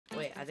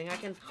I think I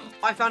can. Oh,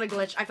 I found a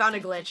glitch. I found a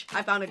glitch.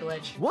 I found a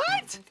glitch.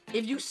 What?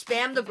 If you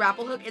spam the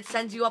grapple hook, it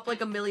sends you up like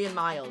 1,000,000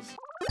 miles.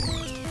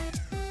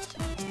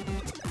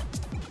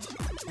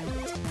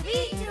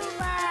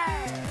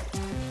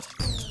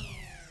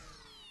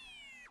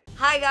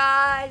 Hi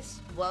guys!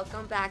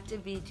 Welcome back to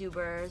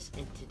Vtubers,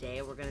 and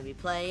today we're gonna be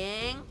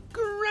playing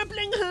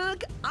Grappling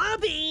hook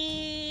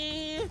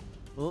obby.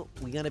 Oh,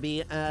 we gotta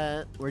be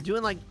we're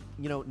doing like,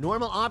 you know,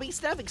 normal obby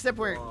stuff, except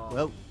we're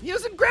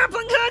using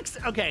grappling hooks.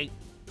 Okay,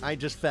 I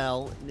just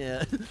fell.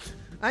 Yeah,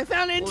 I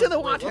fell into the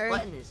water. What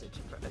button is it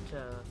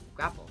to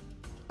grapple?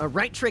 A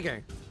right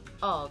trigger.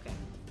 Oh, okay.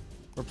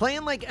 We're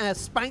playing like a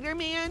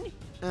Spider-Man.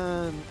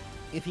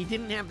 If he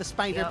didn't have the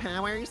spider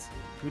powers,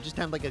 we would just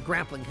have like a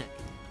grappling hook.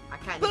 I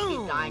kind of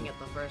keep dying at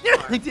the first Yeah,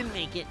 part. I didn't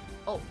make it.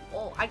 Oh,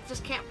 I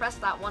just can't press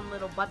that one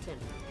little button.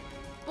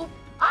 Oh,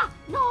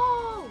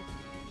 no!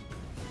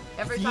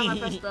 Every time I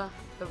press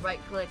the right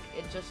click,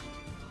 it just...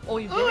 Oh,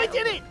 you did it? I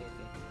did it! Okay.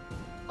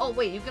 Oh,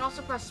 wait, you can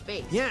also press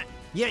space. Yeah,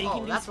 you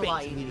can do that's space. a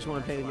lot easier. You just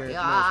want to play with your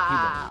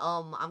mouse.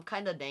 I'm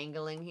kind of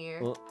dangling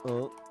here.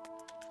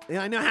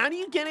 Yeah, I know. How do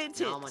you get it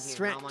to No, I'm on here.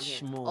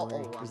 stretch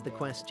more is the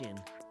question.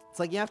 It's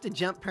like you have to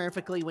jump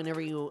perfectly whenever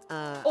you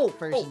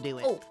first do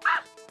it.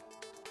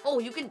 Oh,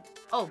 you can,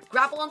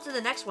 grapple onto the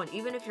next one,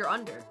 even if you're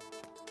under.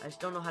 I just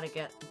don't know how to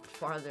get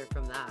farther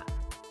from that.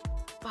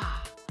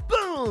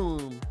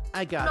 Boom!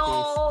 I got this.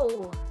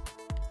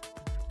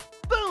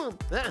 Boom!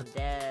 I'm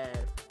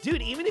dead.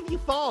 Dude, even if you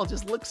fall,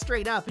 just look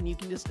straight up and you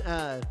can just,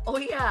 oh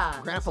yeah,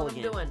 grapple that's what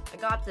again. I'm doing. I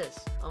got this.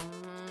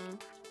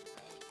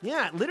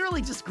 Yeah,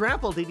 literally just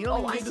grapple, dude. You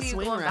don't even need to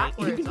swing right.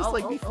 You can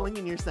just, be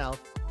flinging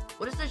yourself.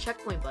 What does the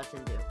checkpoint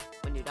button do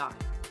when you die?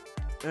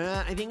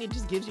 I think it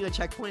just gives you a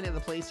checkpoint at the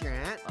place you're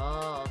at.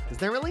 Oh, okay. Is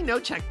there really no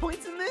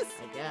checkpoints in this?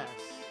 I guess.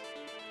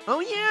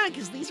 Oh yeah,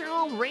 because these are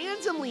all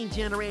randomly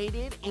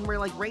generated, and we're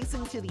like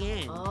racing to the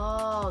end.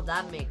 Oh,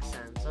 that makes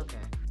sense. Okay.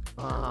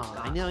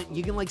 Oh, I know.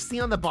 You can like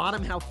see on the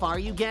bottom how far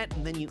you get,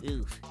 and then you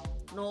oof.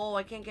 No,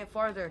 I can't get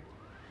farther.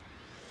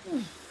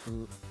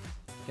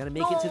 Gotta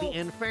make it to the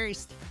end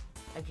first.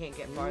 I can't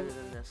get farther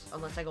than this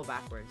unless I go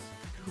backwards.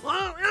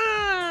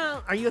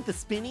 Are you at the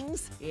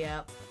spinnings?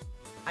 Yep.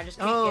 I just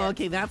can't get...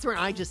 okay, that's where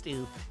I just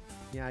oofed.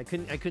 Yeah, I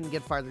couldn't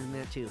get farther than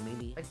that too,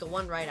 maybe. Like the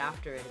one right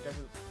after it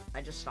doesn't...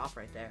 I just stop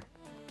right there.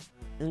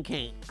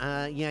 Okay,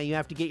 yeah, you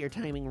have to get your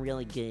timing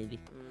really good.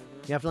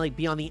 You have to like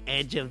be on the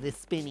edge of this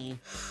spinny.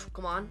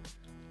 Come on.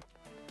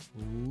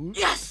 Ooh.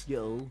 Yes!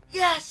 Yo.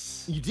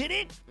 Yes! You did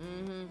it?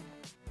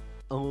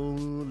 Oh,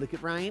 look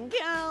at Ryan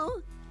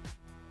go.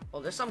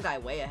 Oh, there's some guy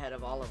way ahead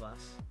of all of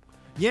us.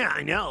 Yeah,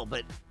 I know,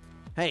 but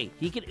hey,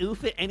 he can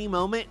oof at any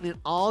moment and it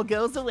all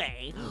goes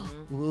away.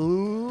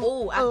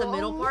 Oh, at the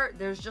middle part,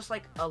 there's just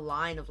like a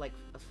line of like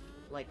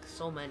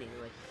so many,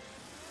 like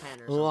 10 or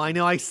something. Oh, I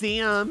know, I see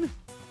him.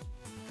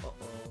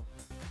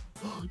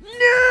 No!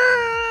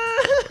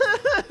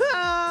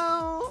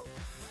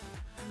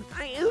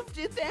 I oofed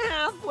at the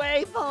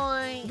halfway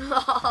point.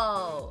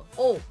 No!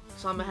 Oh,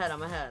 so I'm ahead.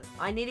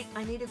 I need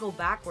to go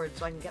backwards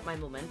so I can get my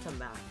momentum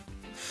back.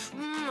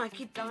 I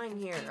keep dying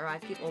here, or I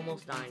keep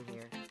almost dying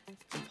here.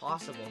 It's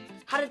impossible.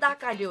 How did that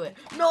guy do it?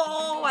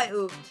 No, I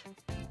oofed.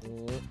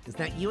 Is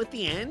that you at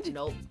the end?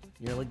 Nope.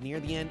 You're like near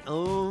the end.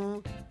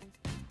 Oh,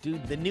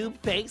 dude, the noob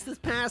face is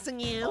passing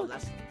you. Oh,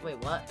 wait,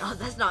 what? Oh,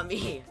 that's not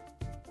me.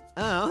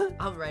 Oh.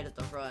 I'm right at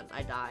the front.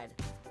 I died.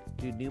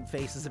 Dude, noob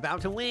face is about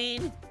to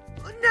win.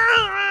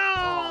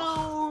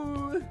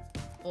 No!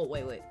 Oh,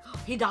 wait.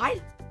 He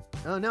died?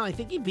 Oh no, I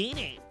think he beat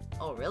it.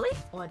 Oh, really?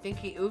 Oh, I think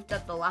he oofed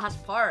at the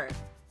last part.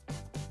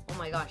 Oh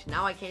my gosh,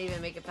 now I can't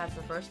even make it past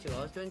the first two. I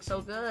was doing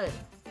so good.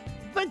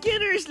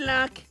 Beginner's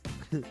luck.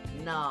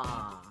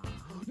 Nah.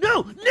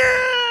 No!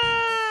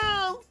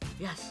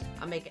 Yes,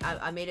 I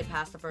made it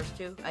past the first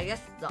two. I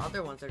guess the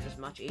other ones are just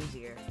much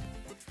easier.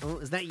 Oh,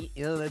 is that you?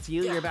 Oh, that's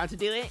you? Yeah. You're about to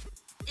do it?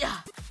 Yeah.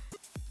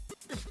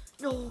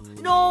 No!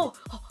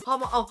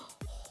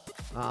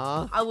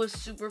 I was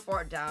super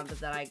far down, but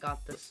then I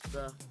got the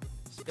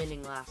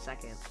spinning last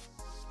second.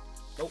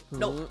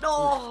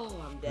 No!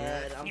 I'm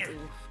dead. I'm oof.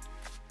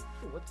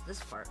 Ooh, what's this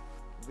part?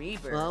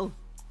 Rebirth. Well.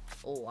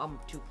 Oh, I'm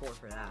too poor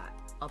for that.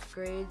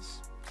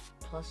 Upgrades,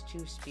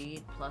 +2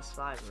 speed,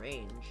 +5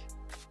 range.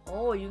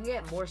 Oh, you can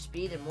get more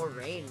speed and more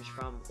range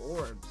from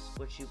orbs,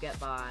 which you get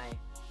by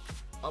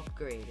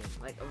upgrading,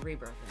 like a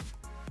rebirthing.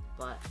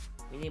 But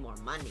we need more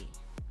money.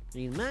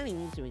 We need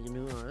money so we can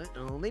do all that.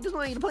 Oh, they just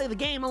want you to play the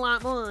game a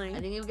lot more. I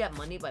think you get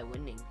money by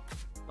winning,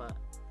 but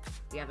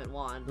we haven't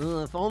won.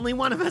 If only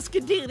one of us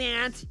could do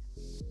that.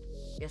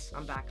 Yes,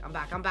 I'm back.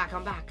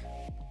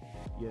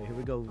 Yeah, here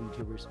we go,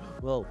 VTubers.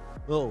 Whoa.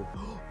 Oh.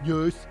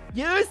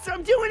 Yes,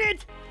 I'm doing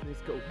it.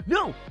 Let's go.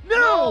 No,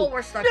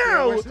 we're stuck here.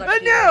 No, Oh, I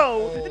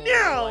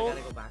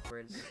gotta go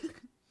backwards.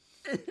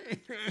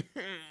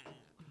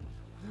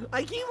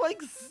 I keep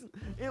like,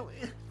 that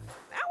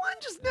one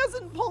just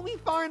doesn't pull me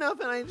far enough,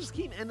 and I just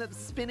end up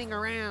spinning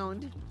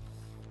around.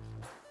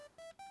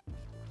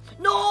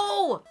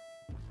 No!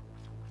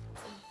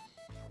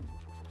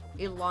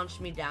 It launched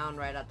me down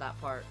right at that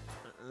part.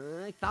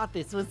 I thought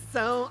this was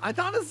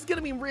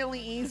gonna be really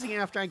easy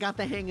after I got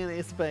the hang of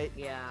this, but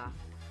Yeah.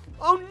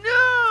 oh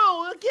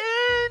no,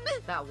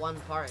 again! That one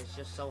part is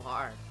just so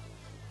hard.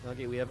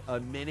 Okay, we have a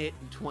minute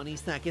and 20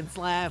 seconds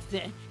left.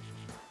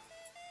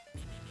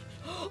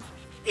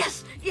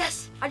 Yes!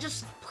 Yes! I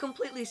just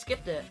completely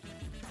skipped it.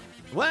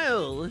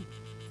 Well,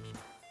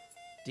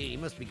 dude, he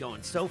must be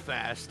going so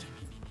fast.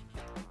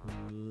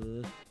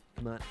 Come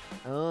on.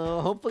 Oh,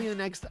 hopefully the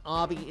next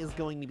obby is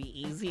going to be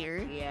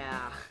easier.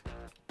 Yeah.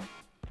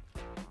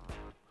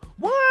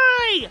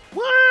 Why?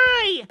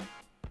 Why?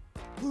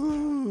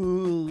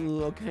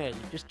 Ooh, okay.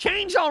 Just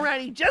change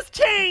already. Just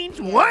change.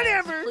 Yes,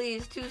 whatever.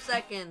 Please, 2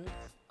 seconds.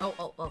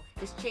 Oh.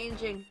 It's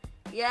changing.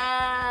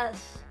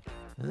 Yes.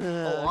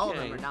 Oh, all of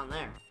them are down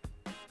there.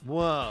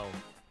 Whoa.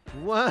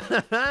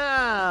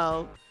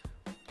 Wow.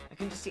 I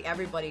can just see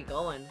everybody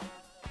going.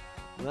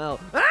 Well,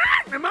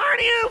 I'm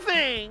already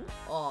oofing.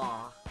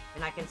 Oh,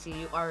 and I can see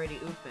you already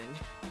oofing.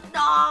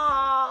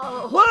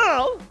 No!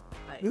 Whoa.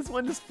 I, This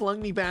one just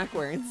flung me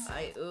backwards.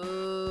 I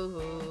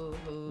ooh.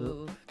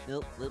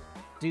 Nope.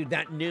 Dude,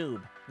 that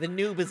noob. The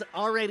noob is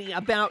already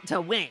about to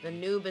win. The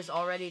noob is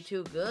already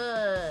too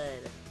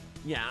good.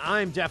 Yeah,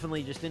 I'm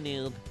definitely just a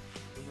noob.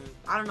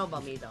 I don't know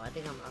about me, though. I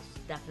think I'm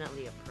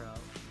definitely a pro.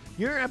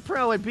 You're a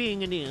pro at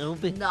being a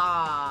noob.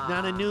 Nah.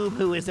 Not a noob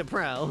who is a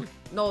pro.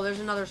 No, there's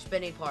another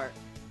spinny part,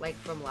 like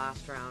from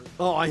last round.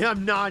 Oh, I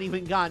have not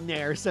even gotten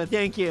there, so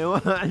thank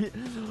you.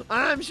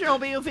 I'm sure I'll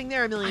be oofing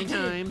there a million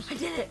times.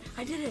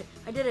 I did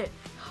it.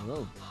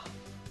 Oh.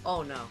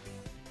 Oh, no.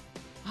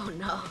 Oh,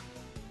 no.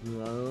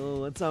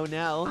 Oh, what's oh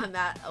no? I'm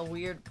at a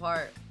weird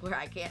part where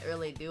I can't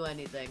really do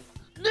anything.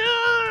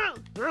 No!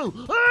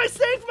 Oh, I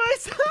saved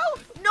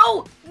myself!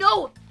 No!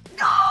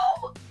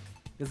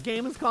 This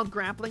game is called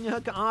Grappling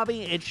Hook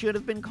Obby. It should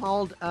have been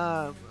called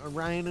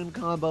Ryan and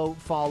Combo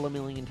Fall a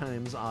Million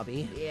Times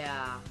Obby.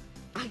 Yeah.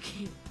 I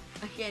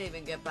can't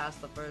even get past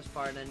the first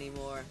part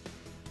anymore.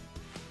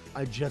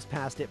 I just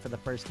passed it for the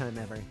first time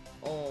ever.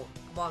 Oh,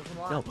 come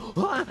on. No.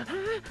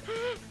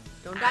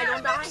 Don't die.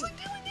 I'm actually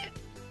doing it.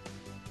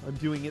 I'm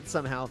doing it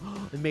somehow.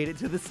 I made it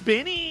to the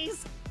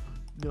spinnies.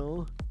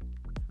 No.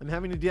 I'm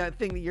having to do that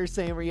thing that you're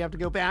saying where you have to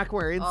go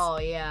backwards. Oh,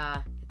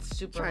 yeah. It's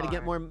super Trying to hard.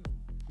 get more...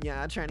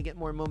 Yeah, trying to get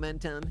more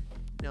momentum.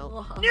 No.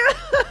 Oh. No!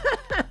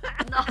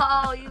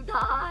 No, you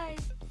died.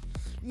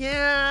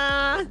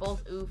 Yeah! We're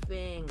both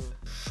oofing.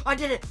 I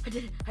did it.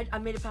 I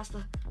made it past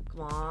the...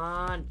 Come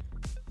on.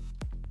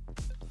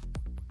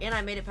 And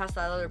I made it past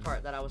that other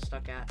part that I was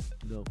stuck at.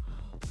 No.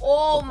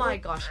 Oh my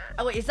gosh.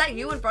 Oh, wait, is that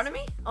you in front of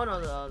me? Oh,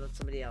 no, that's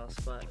somebody else,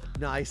 but...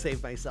 No, I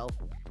saved myself.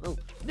 Oh,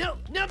 no,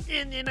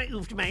 and then I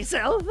oofed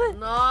myself.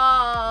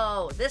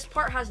 No! This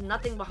part has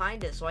nothing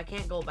behind it, so I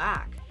can't go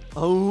back.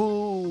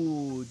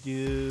 Oh,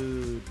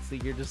 dude. So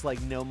you're just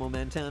like no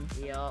momentum?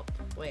 Yup.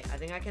 Wait, I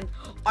think I can...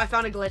 Oh, I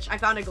found a glitch.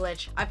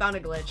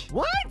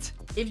 What?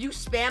 If you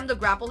spam the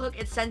grapple hook,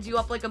 it sends you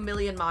up like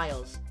 1,000,000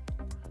 miles.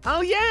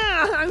 Oh,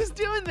 yeah, I was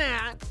doing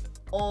that.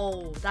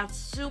 Oh, that's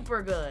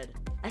super good.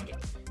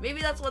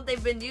 Maybe that's what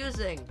they've been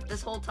using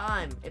this whole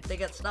time, if they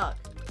get stuck.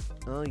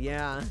 Oh,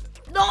 yeah.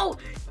 No!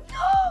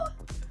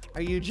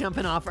 Are you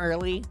jumping off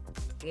early?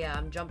 Yeah,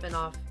 I'm jumping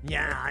off.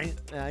 Yeah,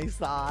 I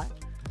saw it.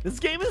 This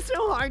game is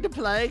so hard to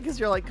play because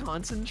you're like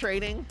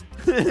concentrating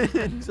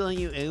until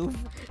you oof.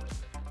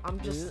 I'm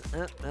just...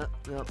 You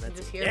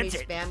just hear me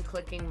spam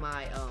clicking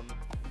my,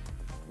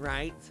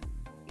 Right?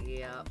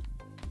 Yep.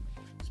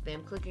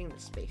 Spam clicking the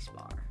space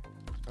bar.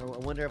 Oh, I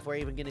wonder if we're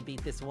even gonna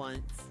beat this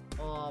once.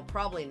 Oh,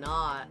 probably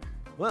not.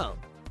 Well.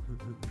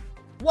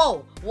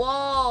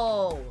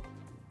 Whoa!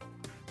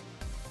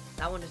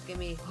 That one just gave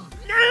me...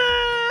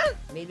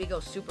 made me go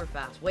super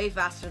fast. Way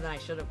faster than I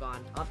should have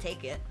gone. I'll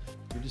take it.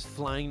 You're just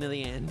flying to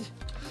the end.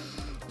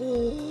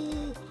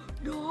 Oh,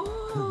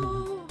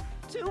 no!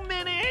 2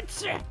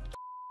 minutes!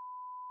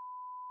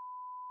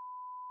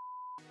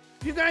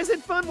 If you guys had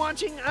fun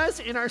watching us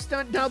in our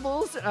stunt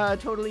doubles,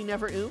 totally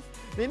never oof,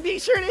 then be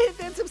sure to hit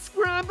that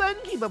subscribe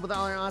button, keep up with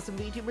all our awesome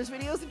VTubers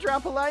videos, and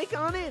drop a like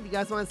on it if you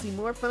guys want to see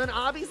more fun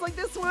obbies like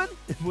this one.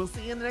 And we'll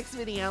see you in the next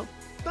video.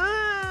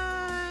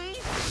 Bye!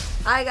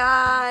 Hi,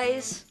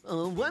 guys!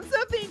 What's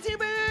up,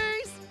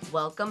 VTubers?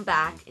 Welcome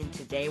back, and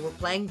today we're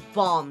playing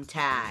bomb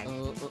tag.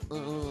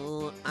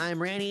 I'm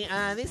ready.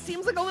 This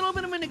seems like a little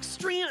bit of an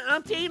extreme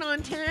update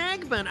on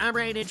tag, but I'm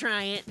ready to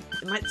try it.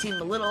 It might seem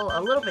a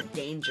little bit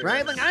dangerous.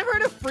 Right? Like, I've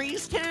heard of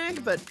freeze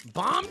tag, but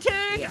bomb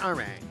tag? Yeah. All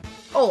right.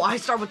 Oh, I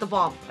start with the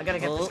bomb. I gotta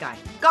get this guy.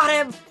 Got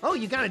him! Oh,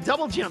 you got a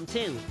double jump,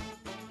 too.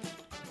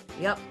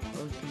 Yep.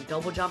 Oh, you can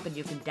double jump, and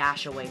you can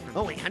dash away from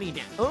Oh, wait, how do you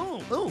dash?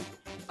 Oh,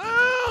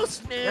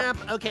 snap.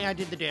 Yep. Okay, I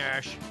did the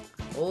dash.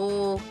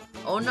 Oh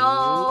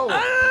no!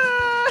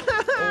 Ah!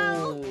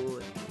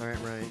 Oh. All right,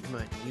 Ryan, come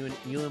on.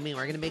 You and me,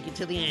 we're gonna make it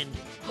to the end.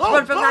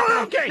 Run from that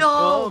guy. Okay.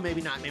 No. Oh,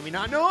 maybe not, no.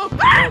 Oh,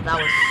 that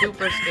was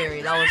super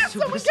scary. That was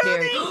super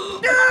scary.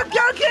 No,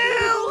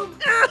 Goku!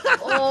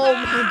 Oh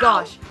my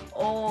gosh.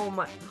 Oh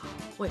my.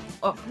 Wait.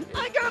 Oh.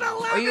 I got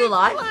 11th Are you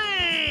alive?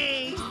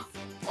 place.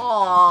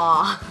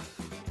 Aw.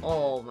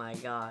 Oh my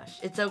gosh.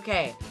 It's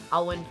okay.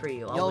 I'll win for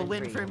you. You'll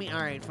win for me?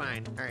 Alright,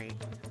 fine. Alright.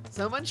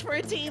 So much for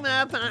a team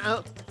up.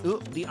 Oh,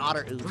 ooh, the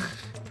otter. Ooh.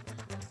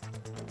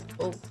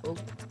 Oh.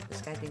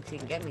 This guy thinks he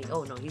can get me.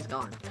 Oh, no, he's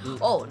gone. Ooh.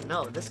 Oh,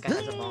 no, this guy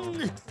has a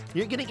bomb.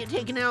 You're gonna get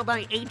taken out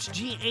by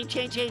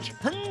HGHHH.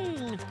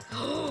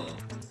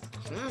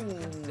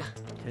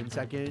 10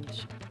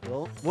 seconds.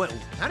 Oh, what?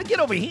 How'd it get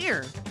over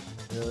here?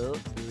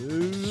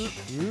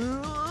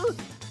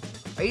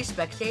 Are you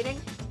spectating?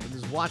 I'm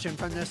just watching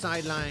from the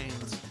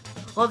sidelines.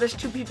 Oh, there's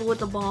 2 people with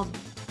the bomb.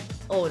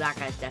 Oh, that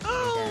guy's definitely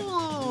dead.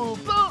 Oh!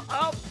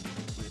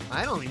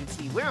 I don't even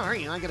see. Where are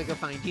you? I gotta go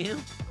find you.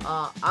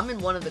 I'm in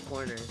one of the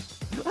corners.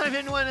 I'm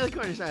in one of the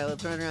corners. All right,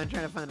 let's run around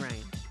trying to find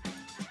Ryan.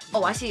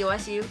 Oh, I see you.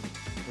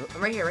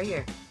 I'm right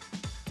here.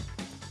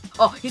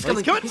 Oh, he's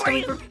coming for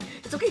me.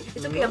 It's okay.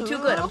 I'm too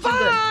good.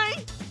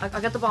 Bye! I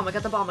got the bomb.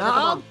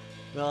 Oh,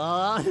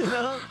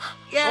 no.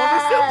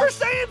 Yes! Oh, the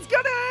Super Saiyan's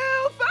gonna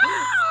help!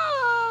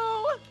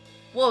 Oh!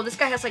 Whoa, this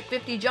guy has like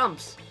 50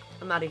 jumps.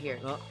 I'm out of here.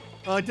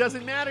 Oh, it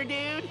doesn't matter,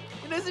 dude.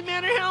 It doesn't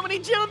matter how many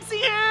jumps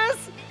he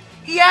has.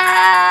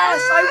 Yes!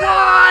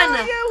 I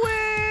won! You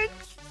win!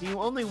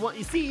 You only won.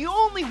 You see, you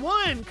only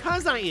won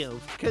because of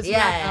you. Because you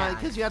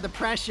had the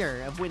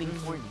pressure of winning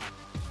for me.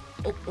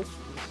 Oh.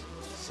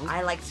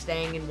 I like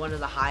staying in one of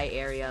the high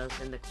areas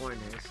in the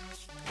corners.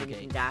 And you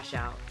can dash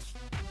out.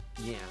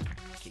 Yeah.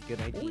 Okay, good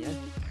idea.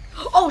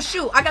 Oh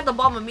shoot! I got the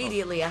bomb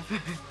immediately after.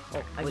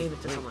 Oh, I gave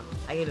it to someone.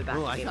 I gave it back.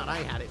 Oh, I thought I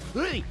had it.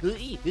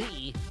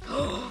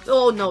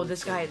 Oh no!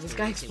 This guy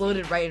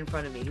exploded right in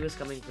front of me. He was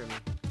coming for me.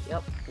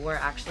 Yep, we're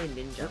actually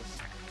ninjas.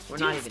 We're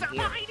not even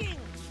here. Hiding.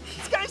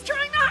 This guy's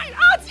trying to hide.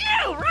 Oh, it's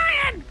you,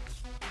 Ryan!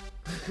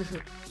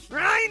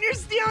 Ryan, you're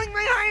stealing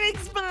my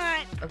hiding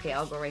spot. Okay,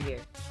 I'll go right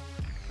here.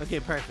 Okay,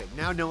 perfect.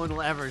 Now no one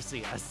will ever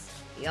see us.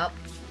 Yep.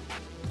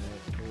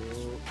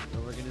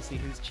 We're gonna see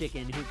who's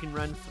chicken,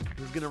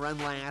 who's gonna run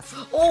last.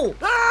 Oh!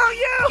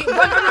 Oh, you!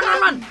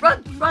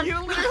 Run!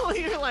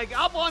 You're like,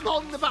 I'm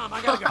holding the bomb.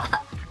 I gotta go.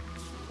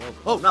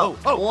 Oh, no!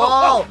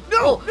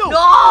 No!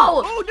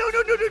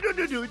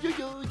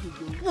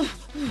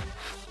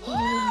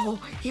 Oh,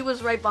 he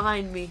was right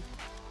behind me.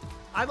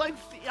 I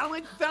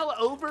fell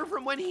over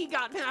from when he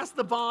got past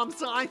the bomb,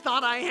 so I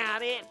thought I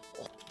had it.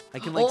 I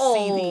can see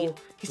the.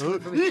 He's coming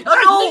for me.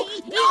 Oh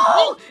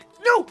no!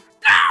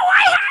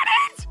 I had it!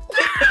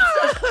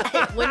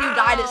 When you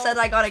died, it said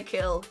I got a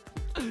kill.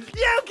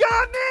 You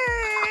got me!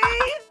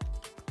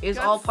 It was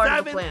all part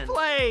of the plan.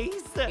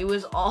 Place. It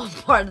was all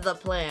part of the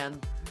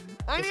plan.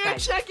 I need to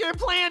check your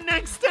plan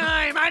next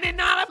time. I did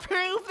not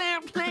approve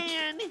that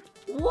plan.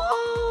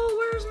 Whoa,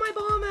 where's my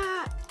bomb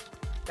at?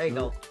 There you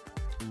go.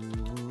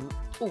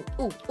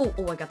 Oh,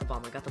 I got the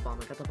bomb.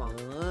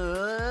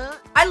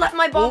 I left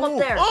my bomb up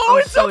there. Oh, I'm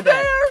it's so up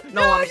dead. there.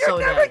 No, I'm so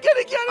dead. You're never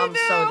gonna get it I'm now.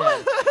 so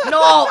dead.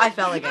 No, I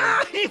fell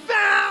again. He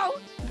fell.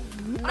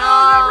 No.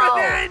 Oh, the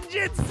revenge.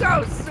 It's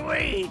so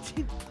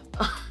sweet.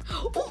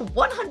 Oh,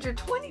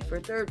 120 for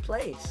 3rd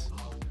place.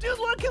 Dude,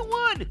 look at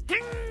one.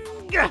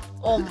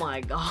 Oh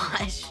my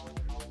gosh.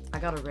 I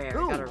got a rare.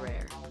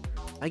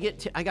 I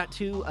got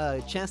 2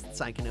 chests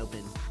I can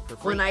open for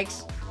free.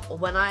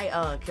 When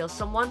I kill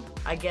someone,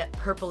 I get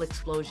purple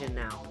explosion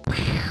now.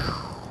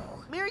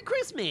 Merry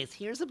Christmas.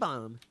 Here's a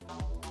bomb.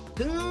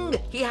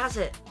 He has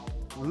it.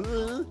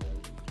 No,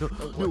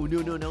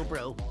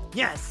 bro.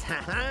 Yes.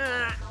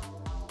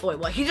 Wait,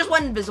 what? He just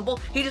went invisible.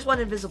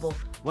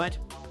 What?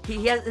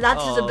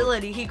 That's his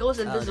ability. He goes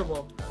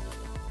invisible.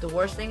 The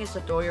worst thing is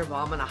to throw your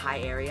bomb in a high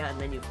area and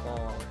then you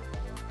fall.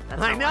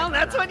 I know.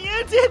 That's what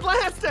you did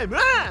last time.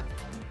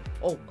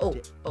 Oh.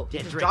 He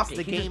just dropped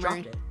it. He just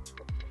dropped it.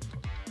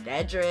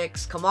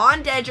 Dedrix, come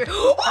on, Dedrix.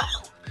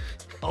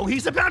 Oh,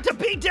 he's about to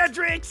beat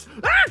Dedrix.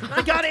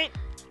 I got it.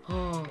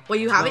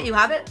 Wait, you have it?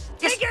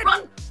 Yes,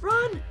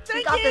 run.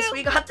 We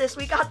got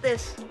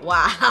this.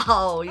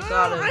 Wow, you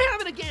got him. I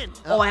have it again.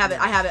 Oh, I have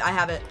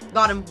it.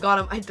 Got him.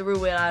 I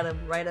threw it at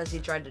him right as he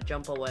tried to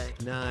jump away.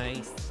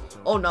 Nice.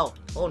 Oh no.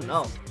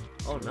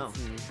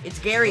 It's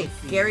Gary.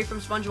 Gary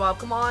from SpongeBob,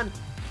 come on.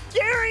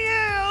 Gary!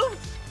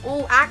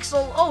 Oh,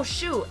 Axel. Oh,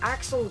 shoot.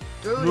 Axel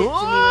threw it to me when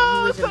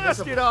he was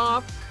invisible. It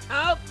off.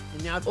 Oh,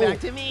 and now it's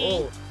back to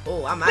me.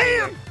 Oh, I'm out of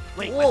here.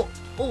 Wait, oh,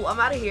 I'm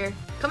out of here.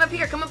 Come up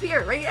here,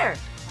 right here.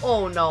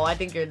 Oh no, I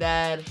think you're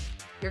dead.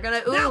 You're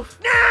gonna oof.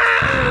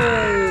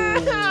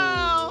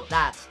 No!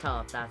 That's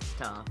tough. At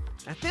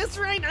this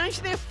rate, I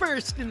should have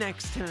first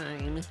next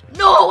time.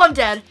 No, I'm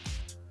dead.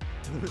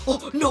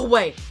 Oh, no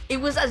way.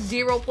 It was at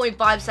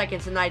 0.5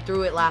 seconds and I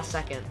threw it last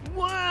second.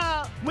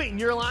 Wow. Wait,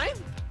 you're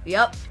alive?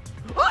 Yep.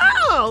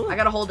 Oh! I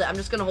gotta hold it. I'm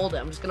just gonna hold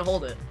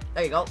it.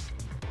 There you go.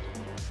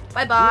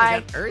 Bye-bye. Ooh, I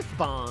got Earth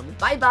Bomb.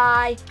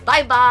 Bye-bye.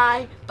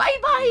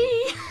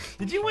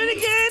 Did you win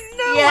again?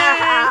 No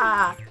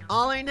way.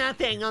 All or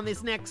nothing on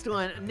this next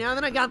one. Now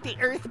that I got the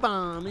Earth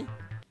Bomb.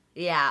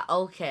 Yeah,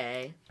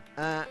 okay.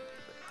 I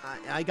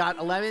got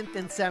 11th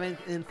and 7th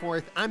and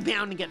 4th. I'm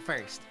bound to get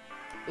first.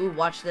 Ooh,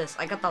 watch this.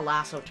 I got the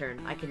lasso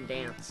turn. I can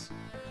dance.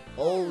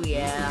 Oh,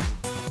 yeah.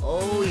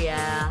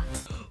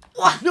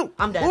 What? No.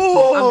 I'm dead.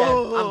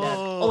 Oh, I'm dead.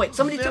 Oh wait,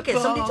 somebody took it.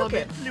 Somebody took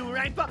it. Flew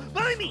right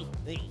by me.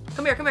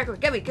 Come here.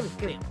 Give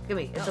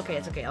me. It's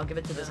okay. I'll give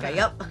it to this guy.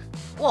 Yep.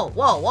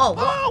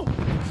 Whoa.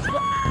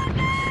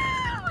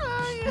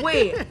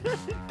 Wait,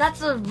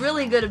 that's a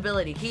really good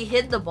ability. He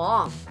hid the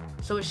bomb,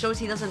 so it shows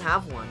he doesn't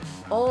have one.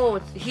 Oh,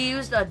 he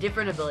used a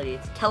different ability.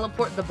 It's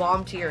teleport the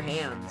bomb to your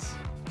hands.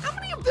 How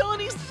many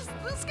abilities does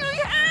this guy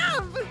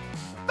have?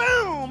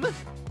 Boom.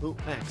 Oh,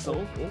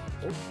 Axel.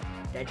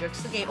 That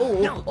jerks the game.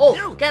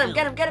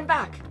 Get him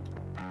back.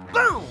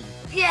 Boom.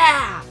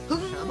 Yeah.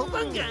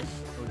 Cowabunga.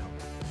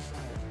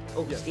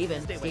 Oh,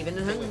 Steven.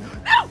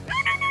 No.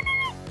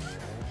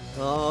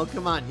 Oh,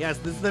 come on. Yes,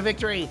 this is the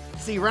victory.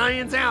 See,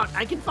 Ryan's out.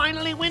 I can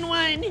finally win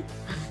one.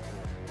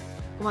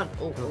 Come on.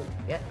 Oh.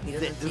 Yeah, he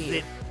doesn't see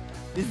you.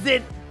 This is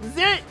it.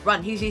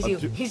 Run, he sees you.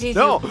 He sees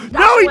no. you.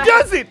 No, he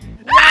doesn't.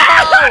 No!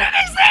 How did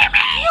he see me?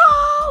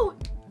 No!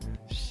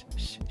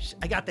 Shh.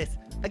 I got this.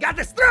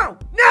 Throw.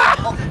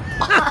 No.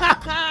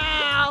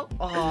 No.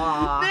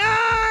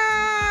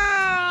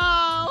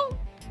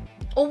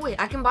 Oh, wait.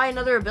 I can buy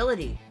another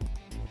ability.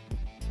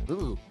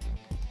 Ooh.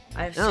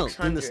 I have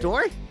 600. In the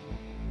store?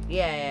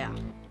 Yeah.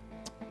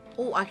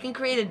 Oh, I can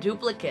create a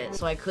duplicate,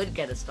 so I could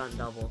get a stun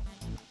double.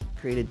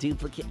 Create a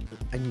duplicate.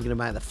 I'm gonna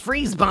buy the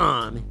freeze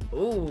bomb.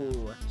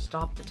 Ooh,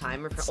 stop the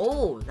timer for.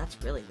 Oh, that's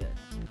really good.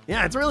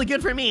 Yeah, it's really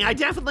good for me. I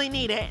definitely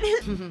need it.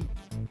 All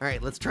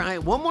right, let's try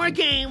one more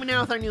game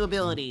now with our new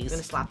abilities. I'm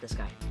gonna slap this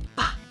guy.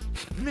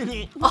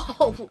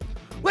 Oh.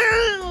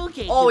 Well,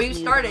 okay. Oh, you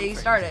start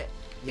it.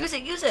 Use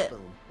it.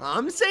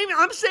 I'm saving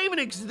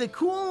it because the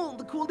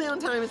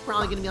cooldown time is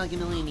probably gonna be like a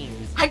million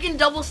years. I can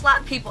double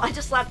slap people. I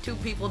just slapped 2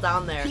 people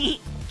down there.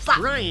 Slap.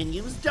 Ryan,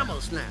 use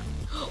double slap.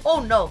 Oh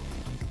no.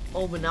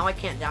 Oh, but now I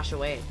can't dash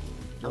away.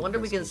 I wonder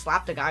if we can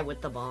slap the guy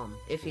with the bomb.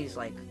 If he's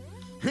like...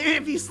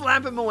 If you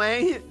slap him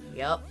away?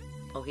 Yep.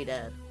 Oh, he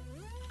dead.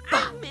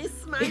 I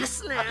miss my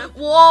slap.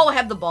 Whoa, I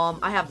have the bomb.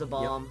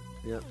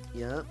 Yep.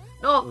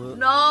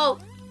 No.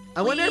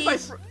 I wonder if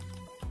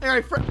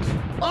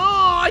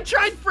I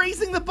tried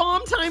freezing the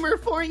bomb timer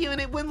for you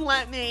and it wouldn't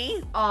let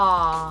me.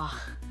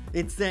 Aw.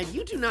 It said,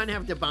 you do not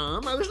have the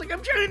bomb. I was like,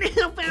 I'm trying to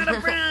help out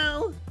a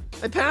bro.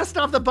 I passed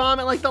off the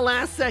bomb at like the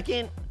last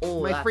second.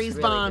 Oh, my that's freeze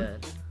really bomb.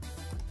 good.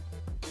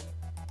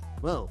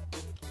 Whoa.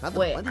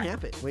 What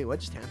happened? Wait, what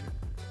just happened?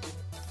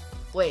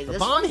 Wait, the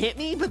bomb hit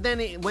me, but then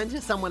it went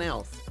to someone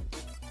else.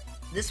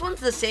 This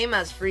one's the same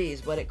as freeze,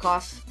 but it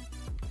costs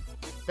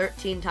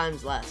 13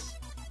 times less.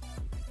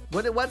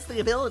 What's the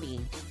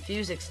ability?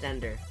 Fuse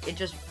extender. It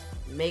just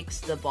makes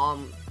the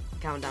bomb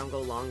countdown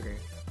go longer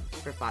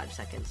for 5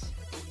 seconds.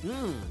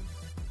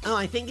 Oh,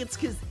 I think it's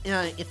because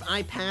if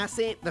I pass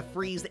it, the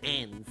freeze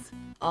ends.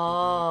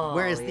 Oh.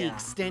 Whereas the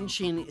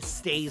extension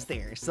stays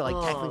there, so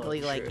like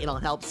technically, like it'll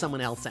help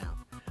someone else out.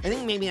 I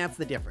think maybe that's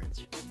the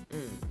difference.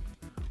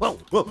 Whoa,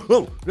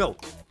 no.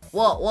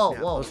 Whoa.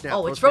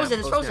 Oh, it's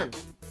frozen.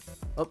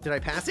 Oh, did I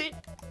pass it?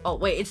 Oh,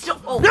 wait, it's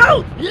still. Oh.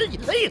 No!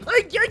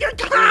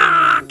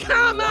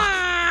 Come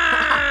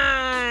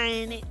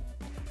on!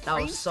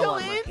 That was so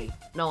unlucky.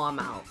 No, I'm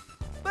out.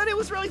 But it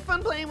was really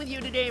fun playing with you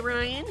today,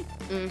 Ryan.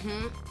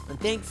 Mm-hmm. And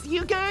thanks to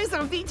you guys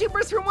on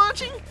Vtubers for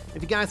watching.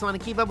 If you guys want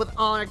to keep up with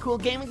all our cool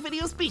gaming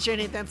videos, be sure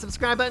to hit that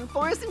subscribe button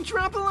for us and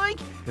drop a like.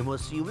 And we'll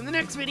see you in the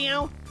next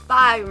video.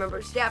 Bye.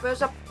 Remember to stab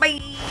us up. Bye.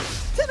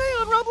 Today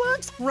on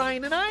Roblox,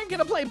 Ryan and I are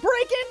gonna play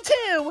Break-In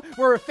 2.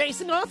 We're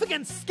facing off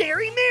against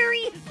Scary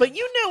Mary, but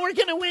you know we're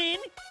gonna win,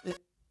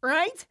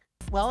 right?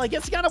 Well, I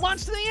guess you gotta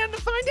watch to the end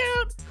to find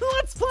out.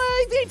 Let's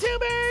play,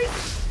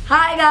 Vtubers.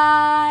 Hi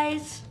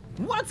guys.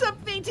 What's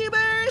up,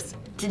 Vtubers?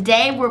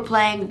 Today we're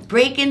playing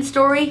Break-In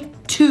Story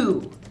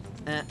 2.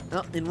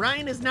 And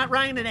Ryan is not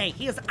Ryan today.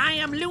 He is I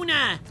Am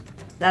Luna.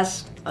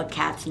 That's a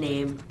cat's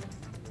name.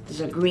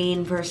 There's a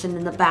green person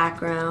in the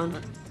background.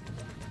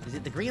 Is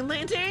it the Green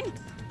Lantern?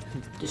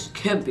 This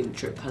camping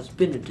trip has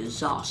been a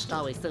disaster.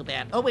 Always so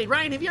bad. Oh wait,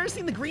 Ryan, have you ever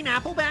seen the green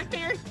apple back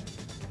there?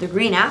 The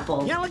green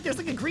apple? Yeah, like there's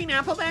like a green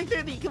apple back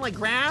there that you can like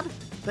grab,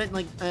 but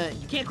like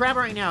you can't grab it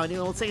right now, and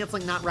it'll say it's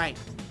like not right.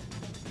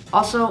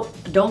 Also,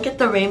 don't get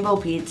the rainbow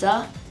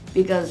pizza,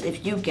 because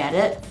if you get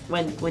it,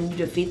 when you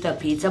defeat the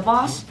pizza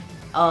boss,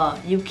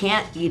 you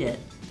can't eat it.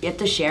 You have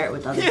to share it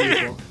with other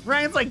people.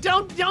 Ryan's like,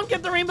 don't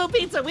get the rainbow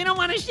pizza. We don't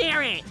want to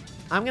share it.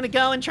 I'm gonna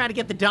go and try to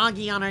get the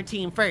doggy on our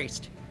team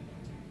first.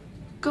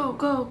 Go.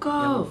 Yeah,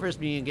 well, first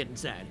we need to get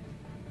inside.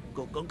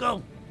 Go.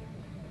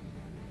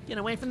 Get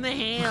away from the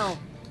hail.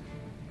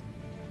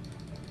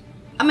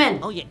 I'm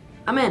in. Oh yeah.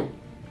 I'm in.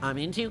 I'm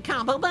into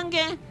Combo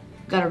Bunga.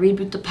 Gotta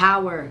reboot the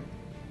power.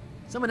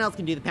 Someone else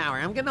can do the power.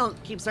 I'm gonna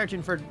keep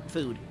searching for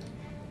food.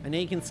 I know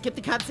you can skip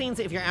the cutscenes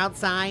if you're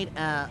outside,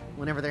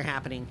 whenever they're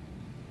happening.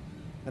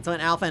 That's what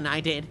Alpha and I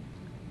did.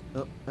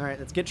 Oh, alright,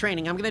 that's good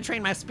training. I'm gonna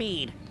train my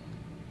speed.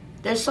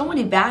 There's so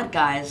many bad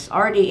guys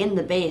already in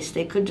the base.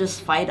 They could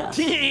just fight us.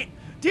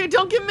 Dude,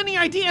 don't give them any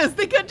ideas.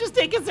 They could just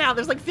take us out.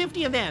 There's like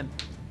 50 of them.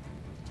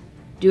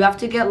 Do you have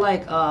to get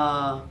like,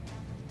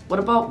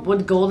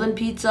 would golden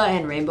pizza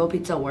and rainbow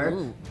pizza work?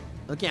 Ooh.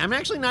 Okay, I'm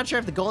actually not sure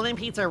if the golden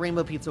pizza or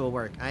rainbow pizza will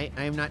work. I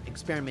have not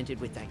experimented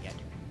with that yet.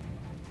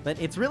 But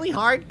it's really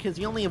hard because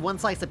you only have one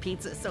slice of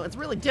pizza, so it's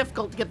really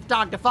difficult to get the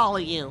dog to follow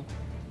you.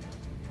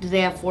 Do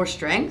they have 4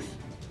 strength?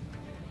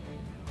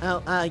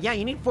 Oh, yeah,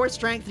 you need 4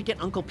 strength to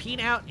get Uncle Pete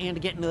out and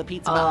to get into the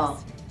pizza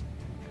box.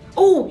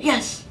 Oh,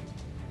 yes!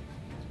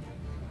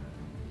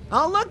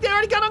 Oh, look, they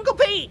already got Uncle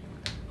Pete!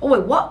 Oh,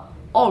 wait, what?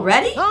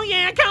 Already? Oh,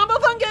 yeah, combo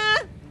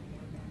punga!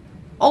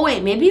 Oh,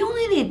 wait, maybe you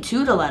only need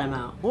 2 to let him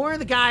out. Or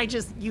the guy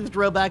just used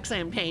Robux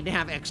and paid to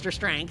have extra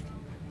strength.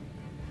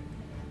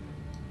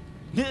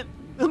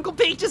 Uncle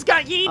Pete just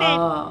got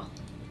yeeted!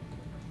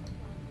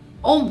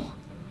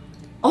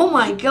 Oh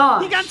my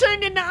gosh! He got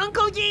turned into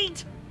Uncle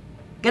Yeet!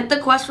 Get the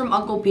quest from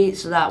Uncle Pete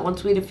so that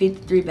once we defeat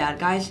the 3 bad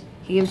guys,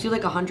 he gives you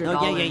like $100.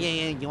 Oh,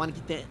 yeah. You want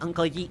to get the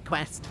Uncle Yeet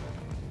quest.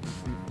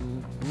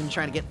 I'm going to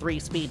try to get 3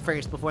 speed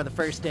first before the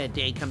first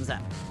day comes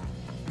up.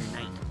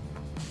 Night.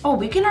 Oh,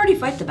 we can already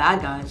fight the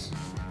bad guys.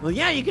 Well,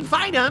 yeah, you can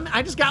fight them.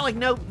 I just got like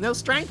no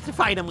strength to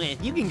fight them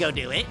with. You can go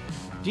do it.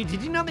 Did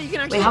you know that you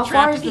can actually Wait, get how far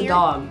trapped is in the here?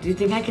 dog? Do you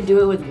think I could do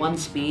it with 1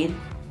 speed?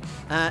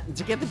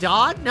 To get the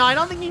dog? No, I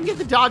don't think you can get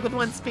the dog with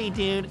 1 speed,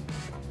 dude.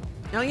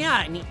 Oh,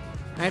 yeah,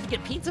 I have to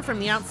get pizza from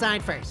the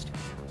outside first.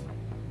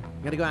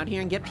 Gotta go out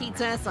here and get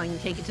pizza so I can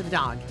take it to the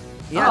dog.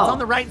 Yeah, It's on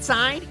the right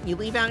side. You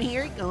leave out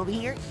here, go over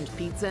here. There's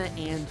pizza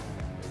and...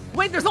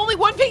 Wait, there's only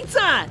 1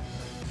 pizza!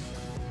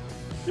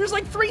 There's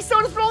like 3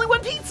 sodas, but only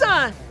 1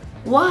 pizza!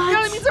 What?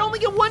 Yeah, that means I only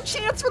get 1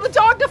 chance for the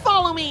dog to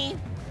follow me!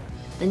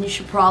 Then you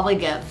should probably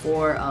get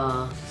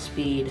 4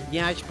 speed.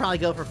 Yeah, I should probably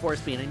go for 4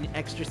 speed. I need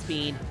extra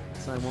speed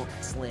so I won't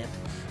slip.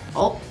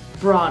 Oh,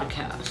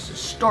 broadcast is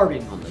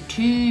starting on the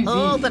TV.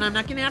 Oh, but I'm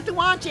not gonna have to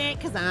watch it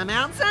because I'm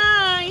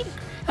outside.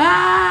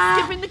 Ah!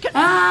 Skipping the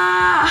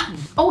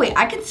Oh wait,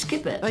 I can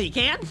skip it. Oh, you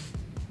can?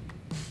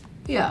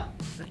 Yeah.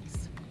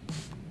 Nice.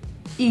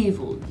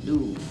 Evil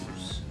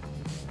news.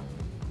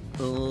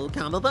 Oh,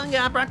 Combo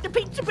Bunga brought the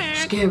pizza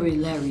back. Scary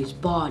Larry's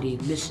body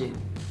missing.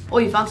 Oh,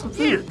 you found some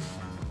food. Yeah.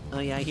 Oh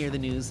yeah, I hear the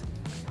news.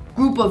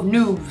 Group of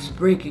noobs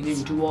breaking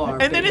into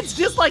our And then it's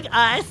just like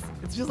us.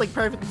 It's just like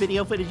perfect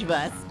video footage of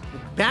us.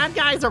 Bad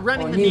guys are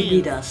running the you news.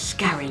 need a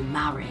scary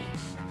Mary.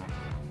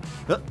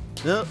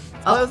 Oh,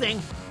 closing.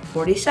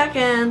 40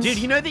 seconds. Dude,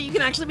 you know that you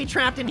can actually be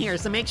trapped in here,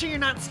 so make sure you're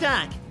not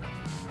stuck.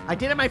 I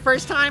did it my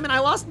first time and I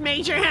lost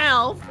major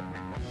health.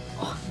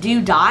 Oh, do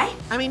you die?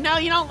 I mean, no,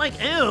 you don't like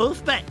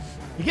oof, but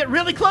you get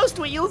really close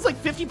to it, you lose like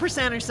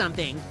 50% or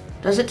something.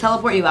 Does it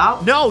teleport you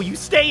out? No, you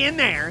stay in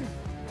there.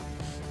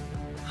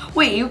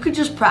 Wait, you could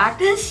just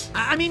practice?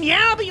 I mean,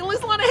 yeah, but you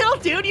lose a lot of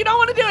health, dude. You don't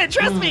want to do it,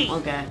 trust me.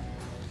 Okay.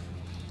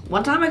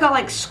 One time I got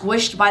like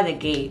squished by the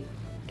gate,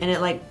 and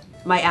it like,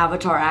 my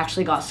avatar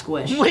actually got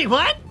squished. Wait,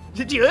 what?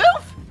 Did you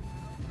oof?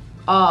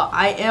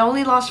 I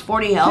only lost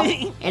 40 health,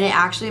 and it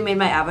actually made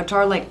my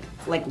avatar like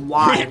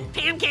wide.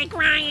 Pancake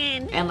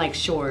Ryan. And like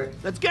short.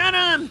 Let's get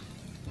him.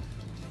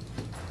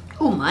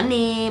 Ooh,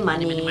 money.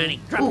 Money.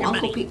 Drop Ooh, your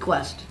Uncle money. Pete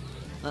quest.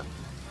 Oh,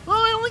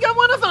 I only got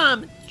 1 of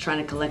them. Trying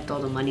to collect all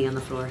the money on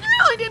the floor.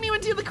 No, I didn't even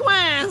do the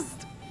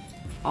quest.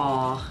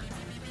 Aw.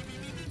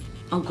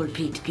 Uncle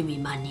Pete, give me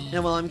money. Yeah,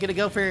 well, I'm gonna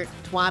go for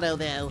Twatto,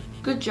 though.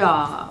 Good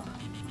job.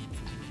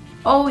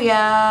 Oh,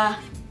 yeah.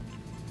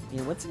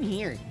 Yeah, what's in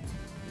here?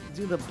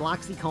 Do the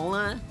Bloxy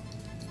Cola?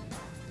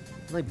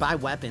 Like, buy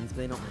weapons, but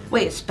they don't...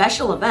 Wait,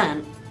 special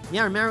event?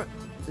 Yeah, remember,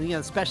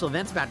 the special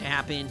event's about to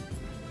happen.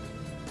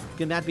 It's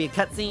gonna have to be a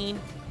cutscene.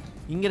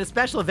 You can get a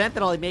special event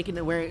that'll make it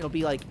where it'll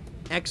be, like,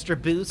 extra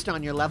boost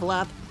on your level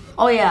up.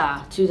 Oh,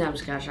 yeah. 2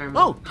 times cash armor.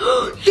 Oh!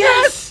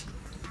 Yes!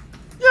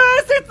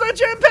 Yes, it's the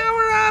gym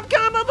power-up,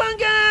 Combo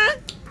Bunga!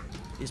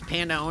 This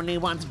panda only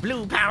wants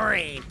blue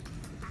Powerade.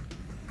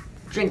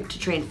 Drink to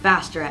train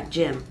faster at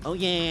gym. Oh,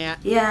 yeah.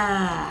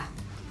 Yeah.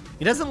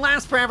 It doesn't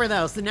last forever,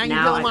 though, so now you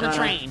really want to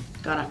train.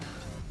 Gotta.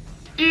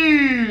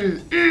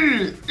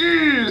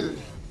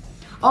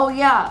 Oh,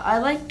 yeah.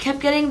 I, kept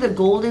getting the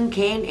golden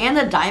cane and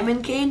the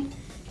diamond cane,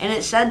 and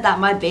it said that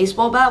my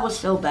baseball bat was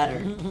still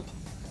better.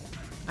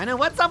 I know,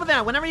 what's up with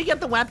that? Whenever you get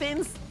the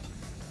weapons...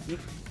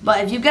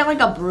 But if you get,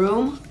 a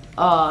broom,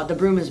 the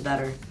broom is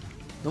better.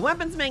 The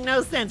weapons make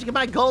no sense. You can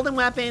buy golden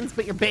weapons,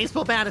 but your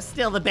baseball bat is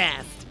still the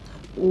best.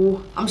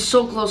 Ooh, I'm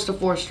so close to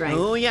 4 strength.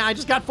 Oh, yeah, I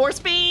just got 4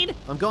 speed.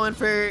 I'm going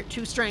for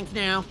 2 strength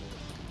now.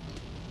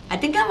 I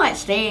think I might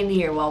stay in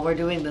here while we're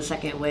doing the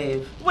second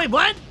wave. Wait,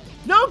 what?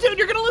 No, dude,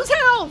 you're gonna lose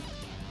health.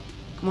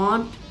 Come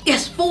on.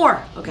 Yes,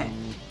 4. Okay.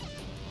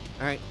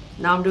 All right.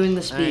 Now I'm doing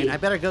the speed. All right, I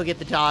better go get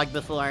the dog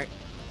before...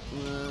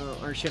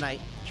 or should I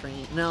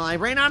train? No, I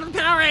ran out of the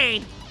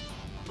Powerade.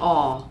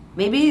 Oh,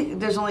 maybe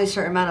there's only a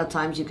certain amount of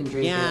times you can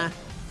drink it.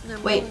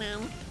 Wait,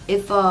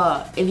 if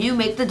you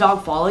make the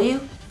dog follow you,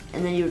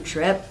 and then you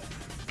trip,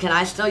 can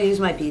I still use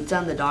my pizza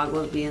and the dog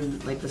will be in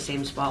the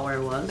same spot where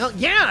it was? Oh,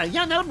 yeah,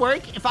 that would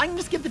work. If I can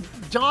just get the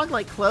dog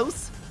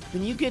close,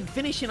 then you could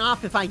finish it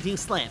off if I do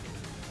slip.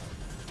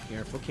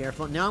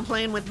 Careful. Now I'm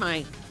playing with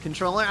my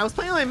controller. I was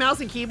playing with my mouse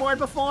and keyboard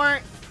before,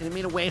 and it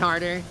made it way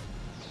harder.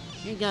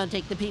 Here you go,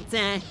 take the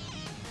pizza.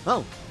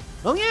 Oh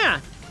yeah.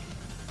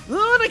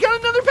 Oh, and I got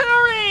another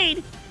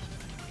Powerade.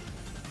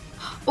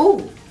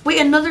 Oh, wait,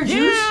 another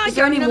juice? Yeah, Is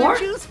there any more?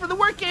 Juice for the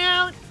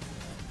workout.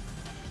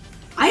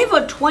 I have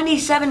a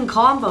 27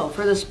 combo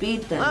for the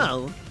speed thing.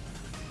 Oh.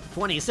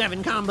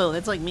 27 combo.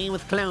 That's like me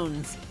with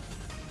clones.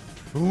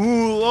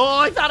 Ooh, oh,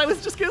 I thought I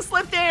was just gonna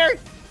slip there.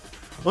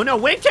 Oh no,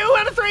 wave 2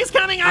 out of 3 is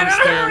coming. I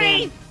gotta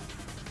hurry.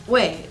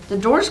 Wait, the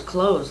door's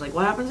closed. Like,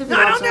 what happens if you're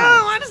I outside? don't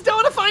know. I just don't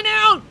want to find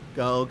out.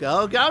 Go,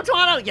 go, go,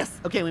 Toronto. Yes.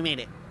 Okay, we made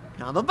it.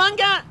 Combo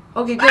bunga.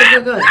 Okay,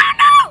 good. No, no.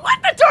 What?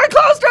 The door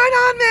closed right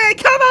on me.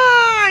 Come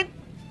on.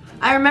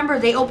 I remember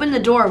they open the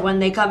door when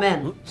they come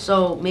in,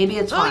 so maybe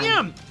it's fine. Oh,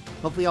 yeah.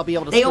 Hopefully I'll be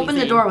able to They squeeze open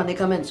the in. door when they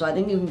come in, so I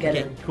think you can get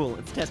Okay, in. cool.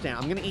 Let's test it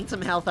out. I'm going to eat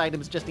some health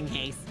items just in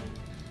case.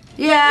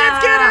 Yeah!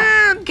 Let's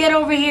get in! Get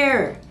over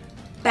here,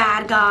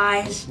 bad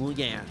guys. Oh,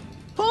 yeah.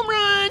 Home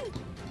run!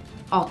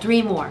 Oh,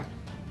 3 more.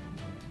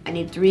 I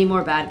need 3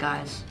 more bad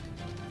guys.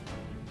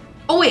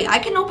 Oh, wait, I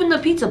can open the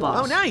pizza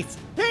box. Oh, nice.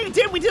 Hey,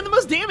 Tim, we did the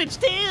most damage,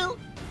 too.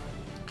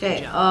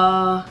 Okay,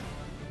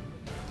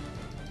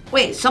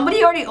 Wait,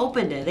 somebody already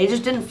opened it. They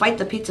just didn't fight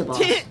the pizza box.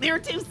 They were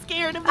too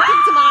scared of the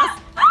pizza boss.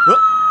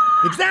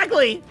 Oh,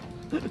 exactly.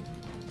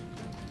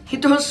 He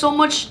throws so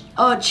much,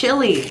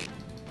 chili.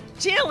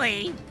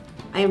 Chili?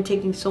 I am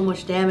taking so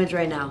much damage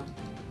right now.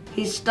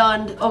 He's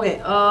stunned.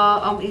 Okay,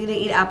 I'm gonna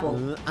eat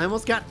apple. I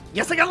almost got...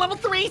 Yes, I got level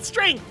 3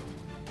 strength.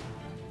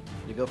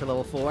 You go for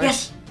level 4?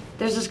 Yes!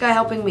 There's this guy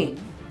helping me.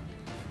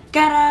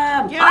 Get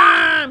him! Get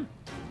him!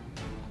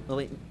 Oh,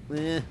 wait.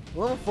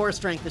 Level 4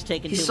 strength is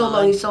taking He's too so long.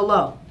 low, he's so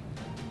low.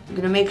 I'm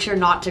gonna make sure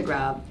not to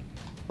grab.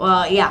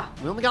 Well, yeah.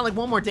 We only got like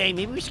 1 more day.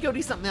 Maybe we should go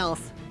do something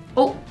else.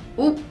 Oh,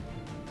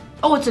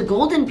 it's a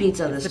golden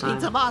pizza this The time.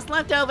 pizza boss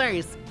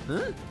leftovers.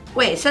 Huh?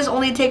 Wait, it says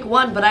only take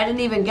 1, but I didn't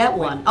even get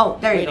one. Oh,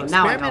 there you go.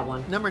 Now I got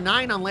one. Number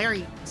 9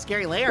 on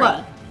Scary Larry.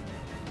 What?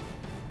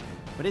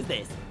 What is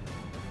this?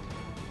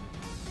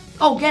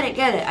 Oh, get it.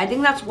 I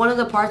think that's one of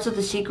the parts of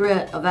the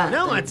secret event.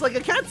 No, thing. it's like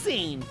a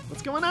cutscene.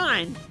 What's going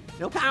on?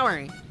 No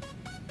power.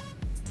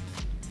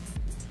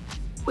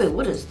 Wait,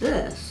 what is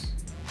this?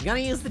 You gotta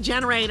use the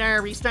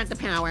generator, restart the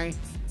power.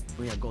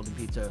 Oh yeah, golden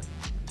pizza.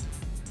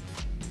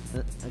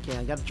 Okay,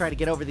 I gotta try to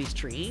get over these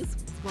trees.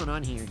 What's going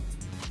on here?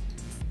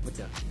 What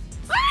the?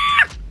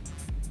 Ah!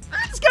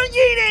 I just got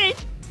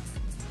yeeted!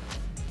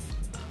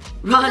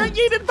 Run! I got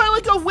yeeted by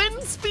like a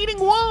wind-speeding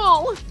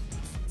wall!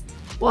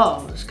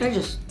 Whoa, this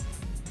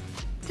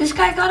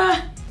guy got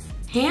a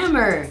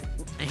hammer.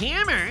 A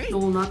hammer?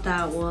 No, not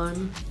that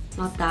one.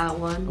 Not that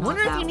one. I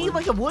wonder if you need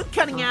like a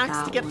wood-cutting Not axe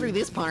to that get one. through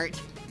this part.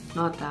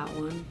 Not that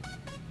one.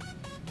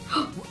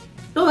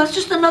 No, that's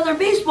just another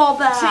baseball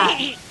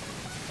bat.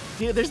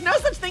 Dude, there's no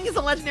such thing as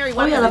a legendary Oh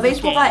weapon. yeah, the in this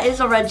baseball game. bat is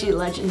already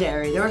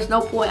legendary. There was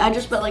no point. I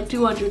just spent like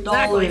 $200.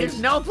 Exactly, there's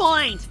no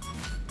point.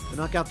 To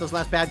knock out those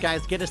last bad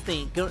guys, get us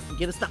the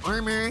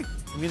armor.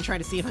 I'm gonna try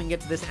to see if I can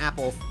get to this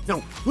apple.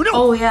 No, oh no!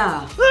 Oh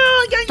yeah.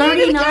 Oh, I got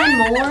yeeted 39 again!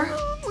 more?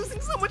 Oh, I'm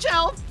losing so much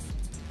health.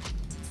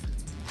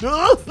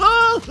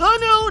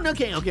 Oh no!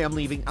 Okay, I'm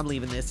leaving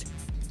this.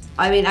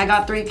 I mean, I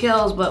got 3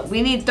 kills, but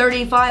we need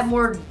 35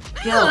 more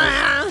kills.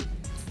 Ah!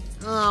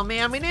 Oh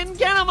man, we didn't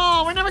get them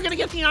all. We're never gonna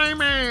get the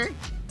armor.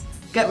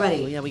 Get Oh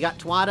ready. yeah, we got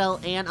Twaddle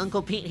and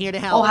Uncle Pete here to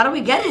help. Oh, how do we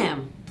get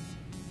him?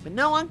 But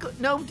no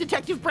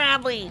Detective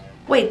Bradley.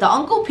 Wait, the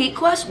Uncle Pete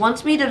quest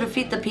wants me to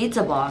defeat the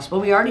pizza boss, but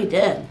we already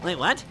did. Wait,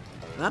 what?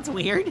 That's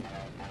weird.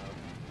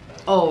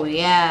 Oh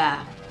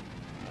yeah.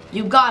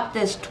 You got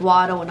this,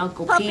 Twaddle and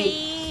Uncle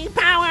Pete. Puppy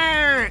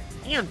power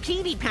and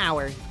Petey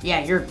power.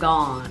 Yeah, you're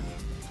gone.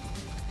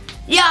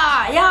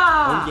 Yeah.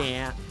 Oh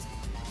yeah.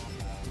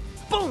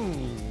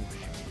 Boom.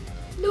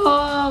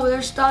 No,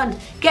 they're stunned.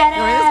 Get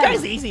him. This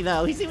guy's easy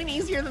though. He's even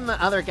easier than the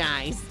other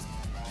guys.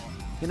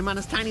 Get him on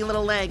his tiny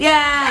little legs.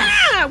 Yeah.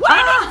 Ah, what?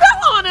 He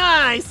fell on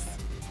us.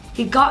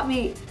 He got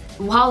me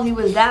while he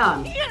was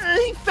down. Yeah,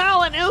 he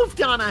fell and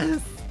oofed on us.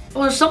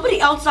 Well, there's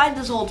somebody outside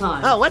this whole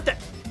time. Oh, what the?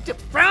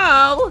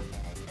 Bro!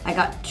 I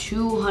got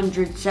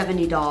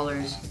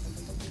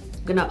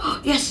 $270.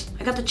 Gonna. Yes,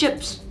 I got the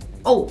chips.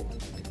 Oh,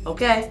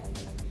 okay.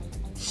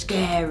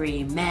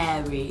 Scary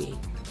Mary.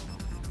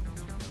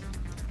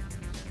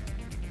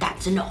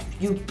 That's enough.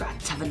 You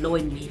brats have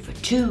annoyed me for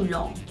too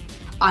long.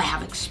 I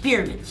have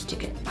experiments to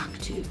get back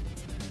to.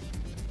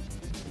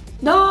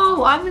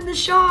 No, I'm in the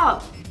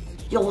shop.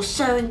 You're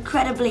so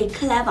incredibly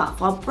clever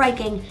for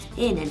breaking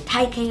in and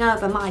taking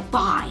over my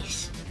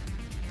buys.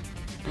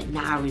 But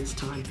now it's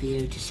time for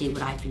you to see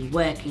what I've been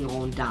working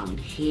on down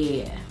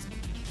here.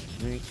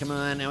 All right, come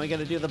on, now we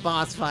gotta do the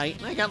boss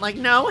fight. I got like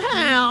no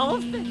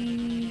health.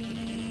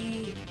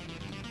 Am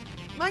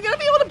I gonna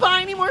be able to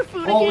buy any more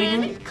food Oh, we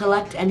again? didn't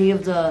collect any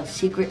of the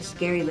secret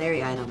Scary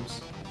Larry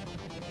items.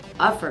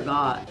 I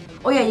forgot.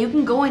 Oh yeah, you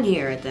can go in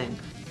here, I think.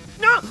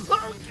 No,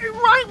 you're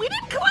right, we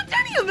didn't collect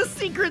any of the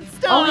secret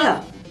stuff. Oh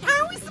yeah.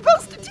 How are we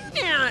supposed to do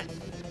that?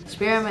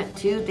 Experiment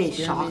 2, they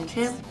shocked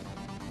him.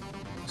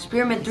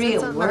 Experiment 3,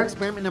 it worked.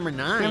 Experiment number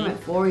 9.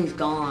 Experiment 4, he's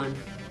gone.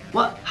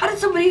 What? How did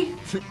somebody...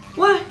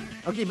 What?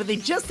 Okay, but they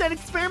just said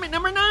experiment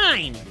number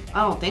 9.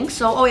 I don't think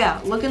so. Oh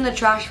yeah, look in the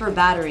trash for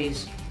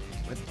batteries.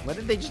 What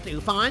did they just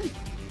oof on?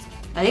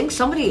 I think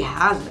somebody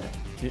has it.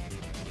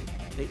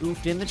 They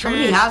oofed in the trash.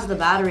 Somebody has the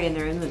battery in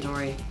their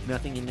inventory.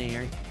 Nothing in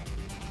there.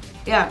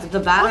 Yeah, the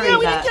battery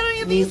we didn't get any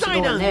that of needs these to go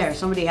in items. there.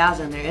 Somebody has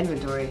it in their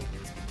inventory.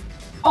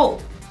 Oh!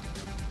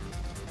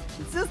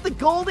 It says the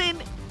golden...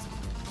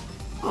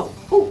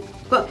 Oh,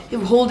 but you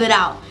hold it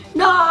out.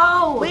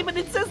 No! Wait, but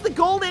it says the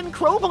golden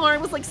crowbar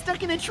was like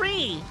stuck in a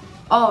tree.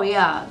 Oh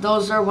yeah,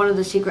 those are one of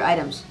the secret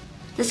items.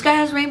 This guy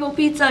has rainbow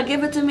pizza,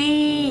 give it to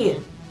me!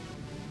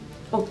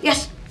 Oh,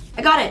 yes,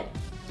 I got it.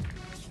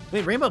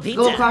 Wait, rainbow pizza?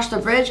 Go across the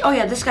bridge. Oh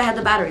yeah, this guy had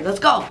the battery. Let's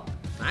go.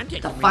 I'm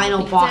taking The rainbow final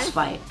pizza. boss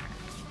fight.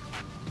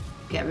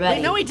 Get ready.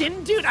 Wait, no, he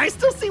didn't, dude. I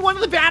still see one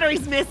of the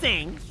batteries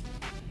missing.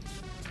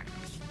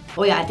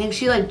 Oh yeah, I think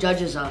she like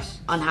judges us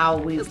on how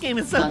we. This game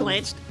is so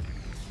glitched.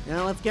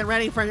 Now let's get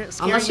ready for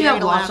scary Unless you have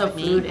to lots laugh of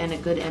at food me. and a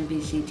good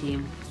NPC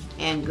team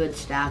and good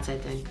stats, I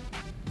think.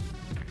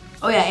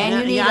 Oh yeah, and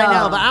you need. Yeah, I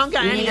know, but I don't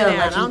got you any need of a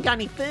that. I don't got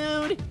any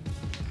food.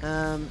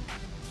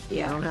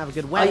 Yeah. I don't have a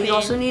good Oh, weapon. you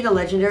also need a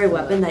legendary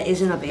weapon that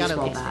isn't a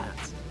baseball okay bat.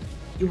 stats.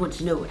 You want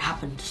to know what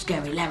happened to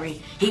Scary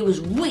Larry? He was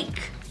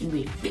weak, and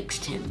we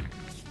fixed him.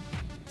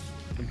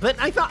 But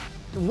I thought,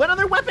 what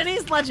other weapon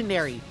is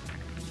legendary?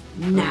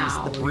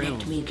 Now the broom.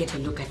 let me get a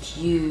look at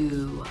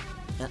you.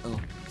 Uh-oh.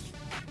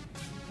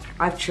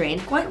 I've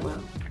trained quite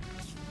well.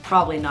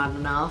 Probably not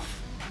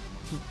enough.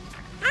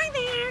 Hi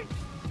there.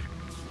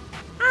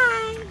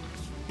 Hi.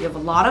 You have a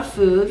lot of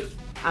food.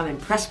 I'm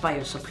impressed by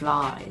your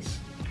supplies.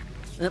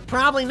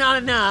 Probably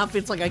not enough.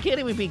 It's like I can't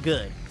even be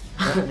good.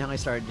 But now I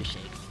started to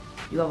shake.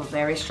 You have a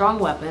very strong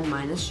weapon.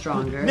 Mine is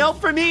stronger. No,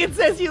 for me it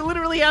says you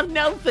literally have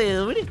no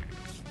food.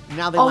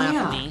 Now they Oh, laugh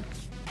yeah. at me.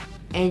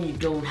 And you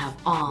don't have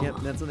armor. Yep,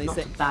 that's what they Not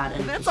say. Bad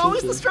But that's NPC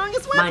always the team.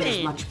 strongest Mine weapon.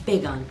 is much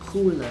bigger and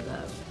cooler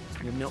though.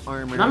 You have no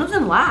armor. None of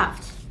them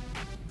laughed.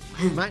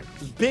 Mine,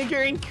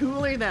 bigger and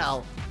cooler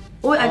though.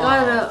 Oh, I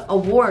got an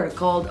award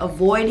called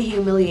Avoid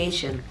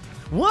Humiliation.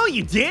 Whoa,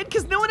 you did?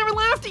 Because no one ever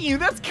laughed at you.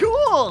 That's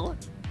cool.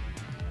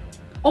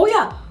 Oh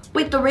yeah.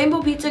 Wait, the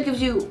rainbow pizza gives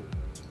you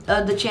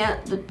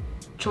the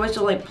choice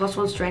of like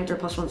 +1 strength or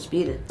 +1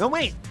 speed. Oh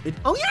wait.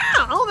 Oh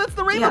yeah. Oh, that's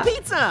the rainbow Yeah.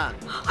 pizza.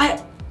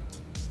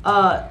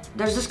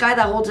 There's this guy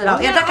that holds it out.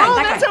 Oh, yeah, that guy. Oh,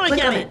 that that's guy. how I Click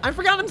get on it. I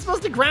forgot I'm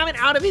supposed to grab it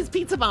out of his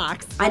pizza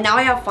box. Now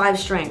I have 5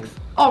 strength.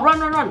 Oh, run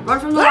from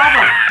the lava.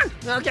 Ah!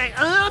 Okay.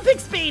 Pick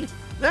speed.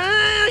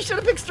 I should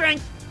have picked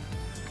strength.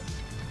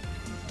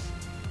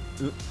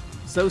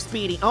 So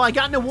speedy. Oh, I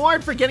got an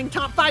award for getting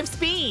top 5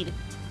 speed.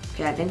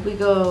 Okay, I think we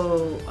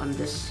go on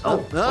this.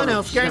 Oh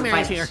no, she's Scary gonna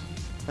Mary's fight here. us.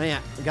 Oh yeah,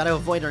 we gotta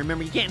avoid her.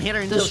 Remember, you can't hit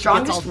her until The she gets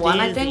all strongest one,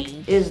 I dizzy.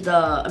 think, is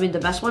the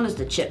best one is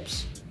the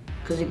chips.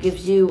 Because it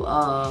gives you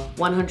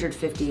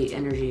 150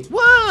 energy.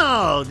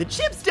 Whoa, the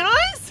chips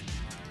does?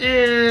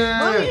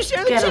 Why don't you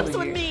share the Get chips over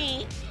with here.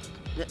 me?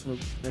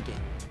 Okay.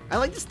 I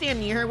like to stand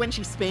near her when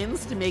she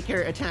spins to make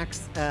her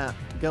attacks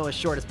go as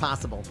short as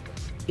possible.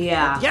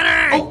 Yeah. Get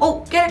her!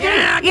 Oh, get her,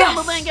 Yeah, get her.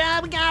 come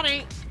on, we got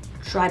her.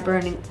 Try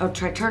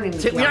turning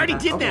the We already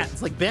Panda. did Okay. that.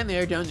 It's like been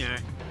there, done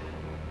that.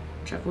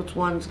 Check which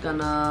one's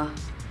gonna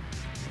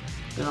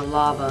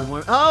lava.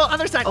 Oh,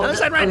 other side, Oh, other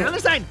side, right, okay. other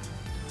side.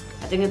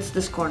 I think it's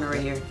this corner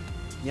right here.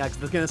 Yeah,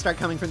 because it's gonna start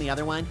coming from the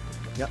other one.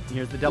 Yep,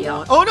 here's the double Yeah.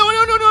 one. Oh, no,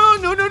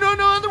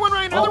 other one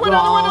right, other one,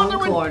 wrong other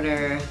one.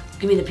 corner.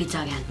 Give me the pizza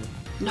again.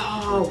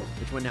 No.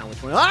 Which one now,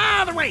 which one?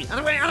 Ah, other way,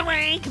 other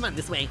way. Come on,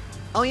 this way.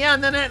 Oh yeah,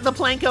 and then the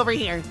plank over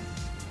here.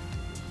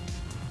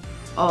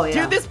 Oh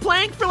yeah. Dude, this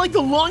plank, for like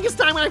the longest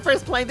time when I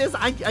first played this,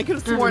 I could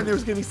have sworn there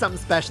was gonna be something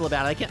special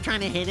about it. I kept trying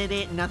to hit at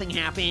it and nothing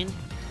happened.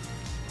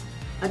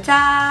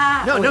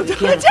 Attack! No, Oh, no, you don't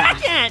can't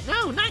attack yet!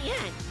 No, not yet.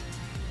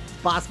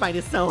 Boss fight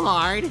is so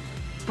hard.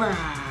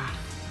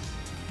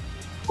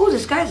 Oh,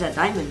 this guy's at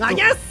diamond. I Oh.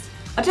 guess.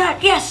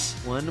 Attack! Yes.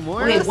 One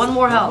more. Okay, one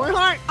more health. One more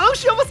heart. Oh,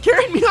 she almost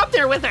carried me up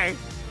there with her.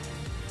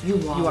 You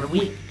are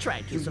weak. weak.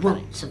 Try to You survive.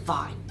 won't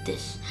survive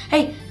this.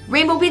 Hey,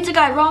 rainbow pizza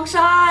guy, wrong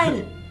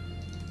side.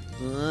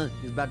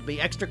 He's about to be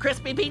extra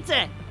crispy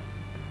pizza.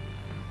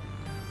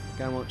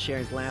 Guy won't share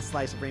his last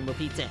slice of rainbow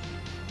pizza.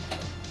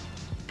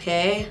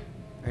 Okay.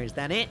 Or is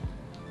that it?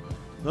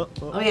 Oh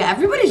yeah,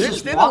 everybody's They're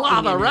just in the walking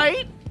lava, in it.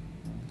 right?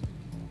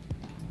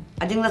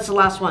 I think that's the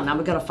last one. Now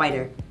we gotta fight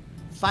her.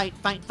 Fight,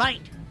 fight,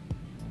 fight.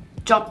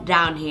 Jump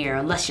down here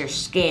unless you're And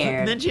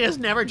scared. then she just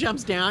never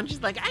jumps down.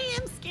 She's like, I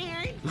am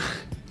scared. Wah.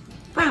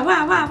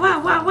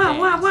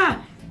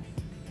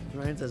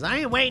 Ryan says, I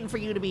ain't waiting for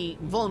you to be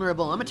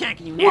vulnerable. I'm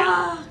attacking you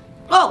now.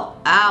 Oh,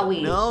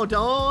 owie. No,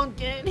 don't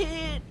get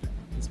hit.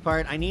 This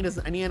part, I need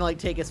to like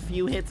take as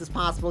few hits as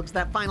possible because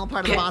that final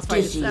part of the Get boss fight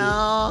is dizzy. so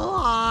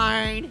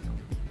hard.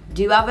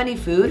 Do you have any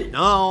food?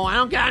 No, I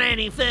don't got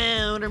any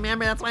food.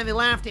 Remember, that's why they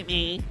laughed at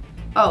me.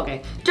 Oh,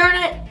 okay. Turn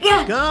it.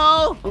 Yeah.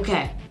 Go.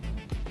 Okay.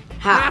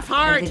 Half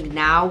heart. I think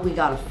now we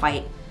gotta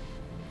fight.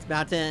 It's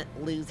about to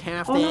lose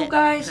half Oh no, it.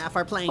 guys. Half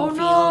our playing Oh field.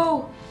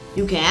 no.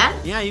 You can?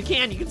 Yeah, you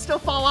can. You can still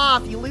fall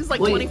off. You lose like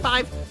Wait.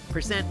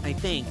 25%, I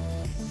think.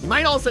 You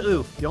might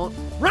also, don't.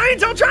 Ryan,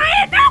 don't try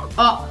it! No!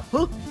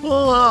 Oh.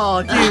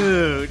 Oh,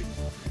 dude.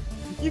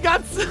 You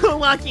got so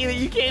lucky that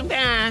you came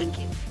back.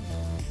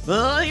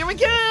 Oh, here we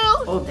go.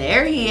 Oh,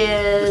 there he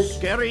is.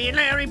 Scary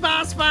Larry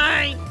boss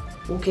fight.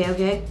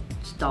 Okay.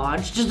 Just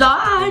Dodge. Just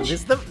dodge.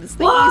 This is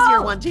the Whoa!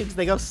 easier one, too, because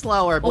they go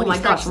slower. But Oh when my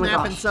you start gosh, oh my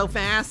snapping gosh. so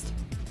fast.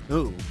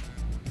 Ooh.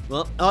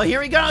 Well, oh, here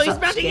we go. He's That's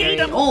about to scary. eat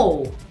him.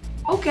 Oh,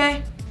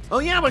 okay. Oh,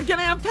 yeah, we're going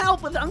to have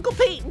help with Uncle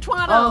Pete and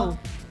Twatto.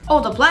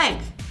 Oh, the plank.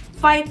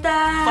 Fight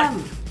them.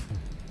 Fight.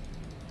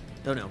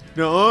 Oh, no.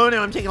 No,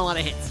 I'm taking a lot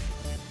of hits.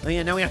 Oh,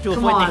 yeah, now we have to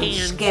Come avoid on, the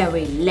hands.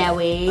 Scary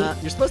Larry.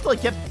 You're supposed to,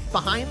 like, get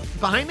behind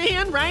the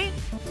hand, right?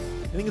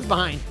 I think it's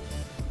behind.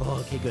 Oh,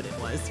 okay, good, it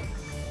was.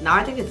 No,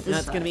 I think it's this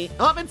That's side. going to be...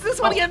 Oh, it's this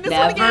one again, this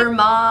one again. Never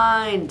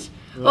mind.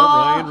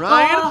 Oh,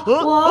 Ryan.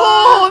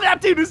 Oh,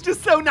 that dude was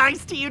just so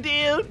nice to you,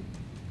 dude.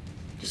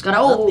 Just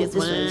gotta, this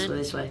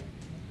way.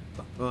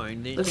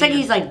 Looks like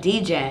he's like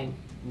DJing.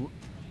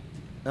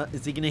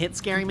 Is he gonna hit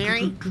Scary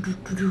Mary?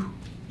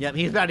 Yep,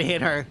 he's about to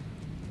hit her.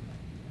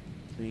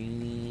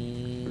 He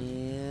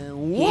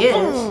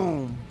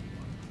is.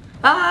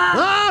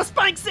 Oh,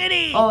 Spike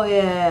City! Oh,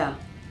 yeah.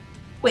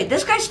 Wait,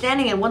 this guy's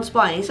standing in one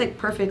spot and he's like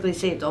perfectly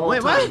safe the whole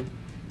time.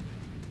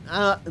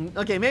 What?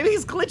 Okay, maybe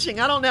he's glitching.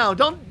 I don't know.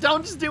 Don't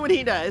just do what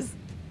he does.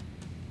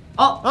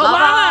 Oh,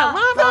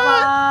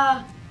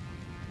 lava!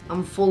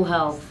 I'm full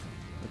health.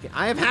 Okay,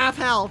 I have half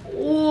health.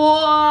 Whoa!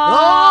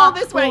 Oh,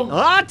 this way.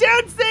 Oh,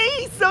 dude, see?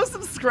 He's so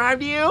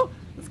subscribed to you.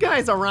 This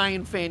guy's a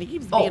Ryan fan. He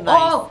keeps being nice.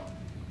 Oh!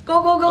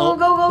 Go! What?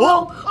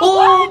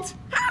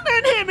 How did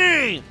that hit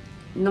me?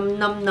 Num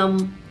num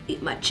num.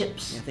 Eat my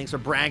chips. Yeah, thanks for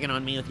bragging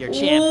on me with your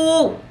chips.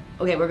 Oh!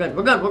 Okay, we're good.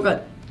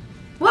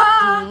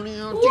 Wah!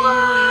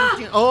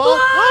 Oh,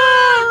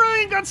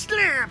 Ryan got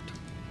slapped.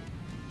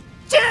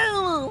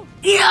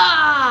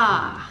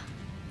 Yeah!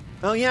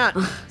 Oh, yeah.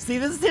 See,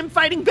 this is him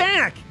fighting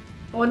back.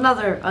 Oh,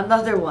 another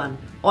one.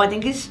 Oh, I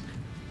think he's...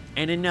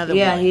 And another one.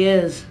 Yeah, he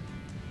is.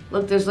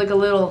 Look, there's like a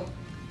little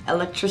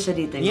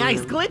electricity thing. Yeah, on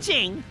he's him.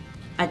 glitching.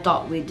 I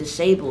thought we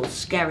disabled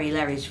Scary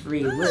Larry's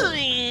free will.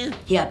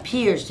 He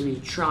appears to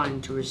be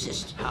trying to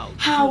resist.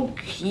 How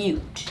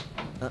cute.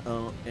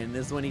 Uh-oh, and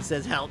this one he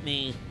says, help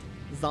me.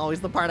 This is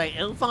always the part I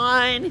oof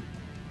on.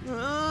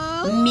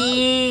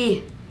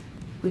 Me.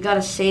 We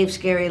gotta save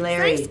Scary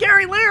Larry. Save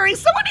Scary Larry!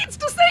 Someone needs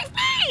to save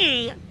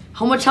me!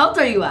 How much health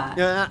are you at?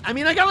 I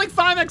mean, I got like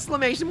 5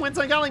 exclamation points.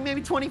 I got like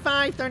maybe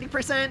 25,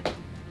 30%.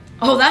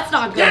 Oh, that's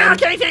not good. Yeah,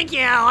 okay, thank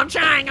you. I'm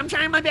trying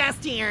my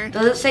best here.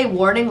 Does it say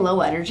warning low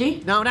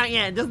energy? No, not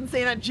yet. It doesn't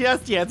say that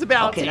just yet. It's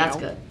about to. Okay, that's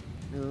good.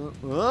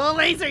 Oh,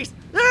 lasers!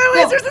 Oh,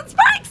 lasers and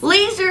spikes!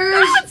 Lasers!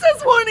 Oh, it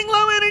says warning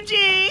low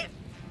energy!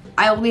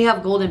 I only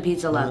have golden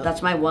pizza left.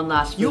 That's my one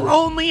last food. You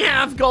only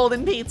have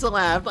golden pizza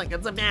left. Like,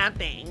 it's a bad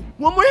thing.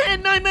 One more hit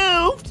and I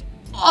moved.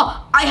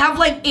 Oh, I have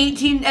like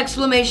 18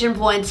 exclamation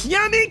points.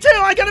 Yeah, me too.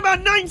 I got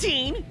about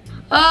 19.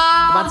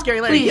 Come on,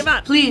 Scary Larry, give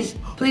up. Please,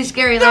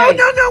 Scary Larry.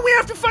 No, we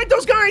have to fight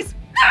those guys.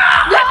 No!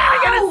 I'm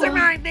never gonna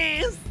survive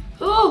this.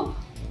 Oh,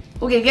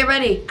 okay, get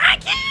ready. I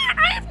can't.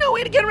 I have no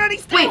way to get ready.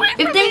 Wait,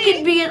 if they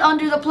can be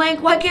under the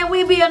plank, why can't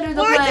we be under the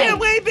plank? Why can't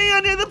we be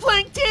under the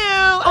plank too?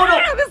 Oh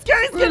no, this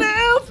guy's gonna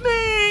elf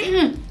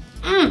me.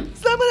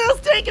 Someone else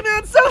take him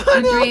out. Someone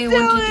else do it.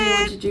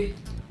 1, 2, 3.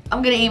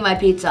 I'm gonna eat my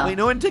pizza. Wait,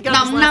 no one took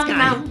out this last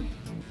guy.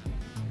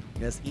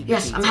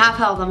 Yes, I'm half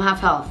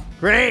health.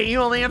 Great, you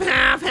only have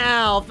half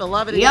health. I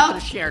love it. You could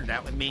have shared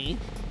that with me.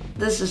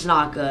 This is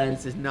not good.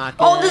 This is not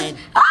good. Oh, this.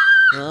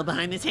 Oh,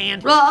 behind this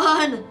hand.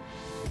 Run!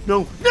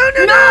 No! Oh,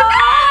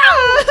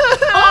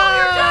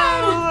 you're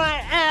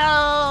dead!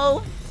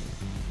 Elf!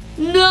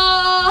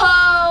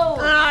 No!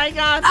 I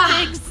got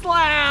big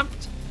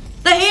slapped.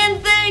 The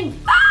hand thing!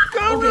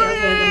 Go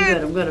Okay,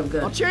 I'm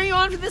good. I'll cheer you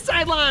on from the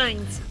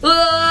sidelines.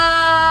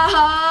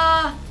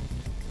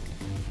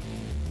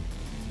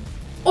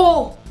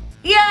 Oh!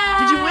 Yeah!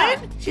 Did you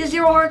win? She has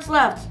 0 hearts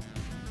left.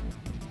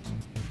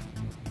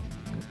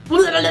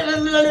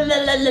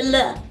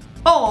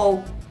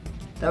 Oh!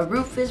 The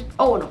roof is...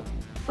 Oh, no.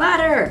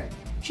 Ladder!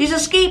 She's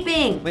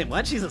escaping! Wait,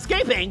 what? She's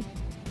escaping?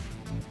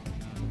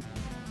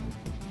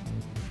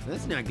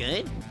 That's not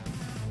good.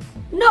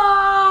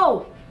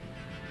 No!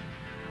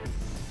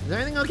 Is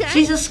everything okay?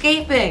 She's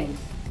escaping.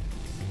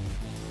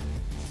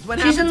 What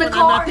She's in the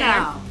happens when I'm car not there?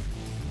 now.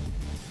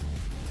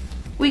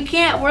 We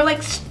can't. We're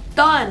like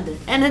stunned.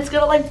 And it's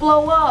gonna like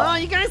blow up. Oh,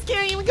 you guys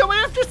can't even go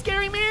after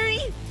Scary Mary?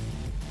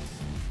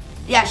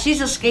 Yeah,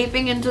 she's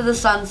escaping into the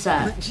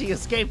sunset. She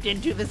escaped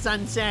into the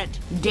sunset.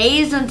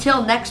 Days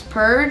until next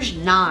purge,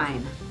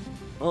 9.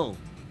 Oh,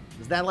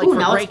 is that like Ooh, for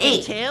now it's Breaking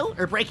 8. 2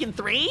 or Breaking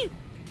 3?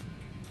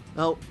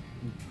 Oh,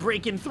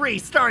 Breaking 3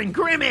 starring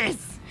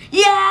Grimace.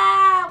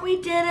 Yeah,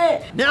 we did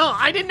it. No,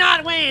 I did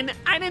not win.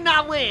 I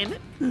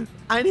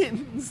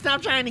didn't.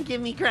 Stop trying to give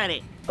me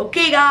credit.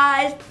 Okay,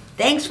 guys.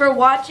 Thanks for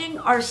watching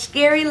our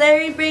Scary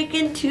Larry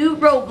Breakin' 2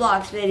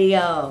 Roblox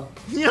video.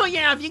 Oh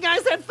yeah, if you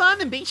guys had fun,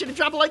 then be sure to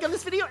drop a like on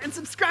this video and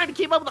subscribe to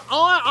keep up with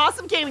all our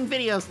awesome gaming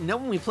videos. And know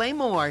when we play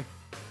more.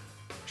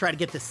 Try to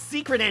get the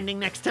secret ending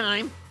next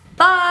time.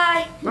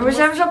 Bye. Remember,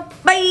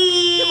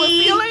 bye. We'll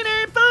see you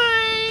later.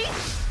 Bye.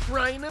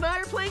 Ryan and I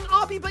are playing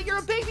Obby, but you're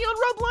a baby on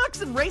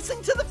Roblox and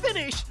racing to the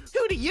finish.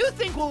 Who do you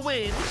think will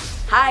win?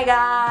 Hi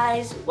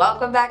guys,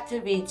 welcome back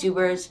to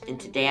Vtubers, and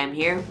today I'm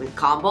here with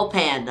Combo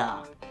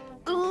Panda.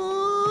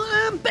 Ooh,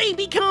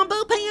 Baby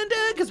combo panda,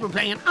 because we're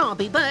playing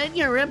obby, but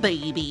you're a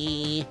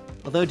baby.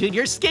 Although, dude,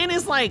 your skin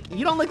is like,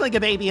 you don't look like a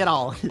baby at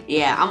all.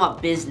 Yeah, I'm a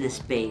business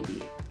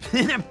baby.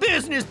 A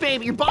business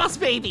baby, your boss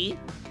baby.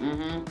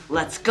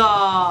 Let's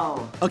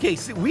go. Okay,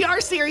 so we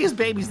are serious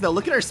babies, though.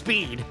 Look at our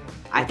speed.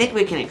 I think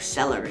we can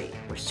accelerate.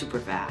 We're super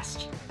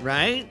fast.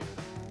 Right?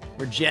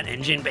 We're jet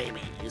engine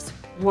babies.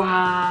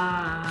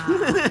 Wow.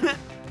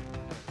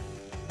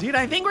 Dude,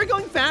 I think we're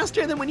going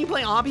faster than when you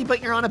play obby,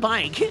 but you're on a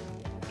bike.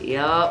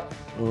 Yup.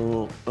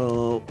 Oh.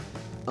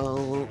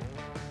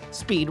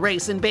 Speed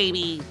racing,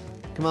 baby.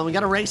 Come on, we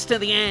gotta race to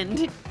the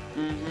end.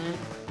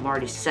 I'm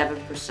already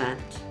 7%.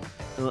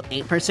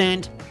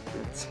 8%.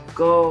 Let's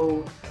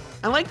go.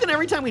 I like that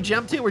every time we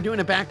jump to, we're doing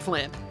a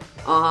backflip.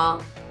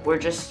 We're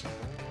just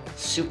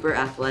super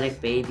athletic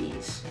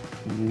babies.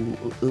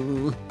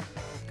 Ooh.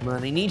 Come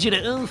on, I need you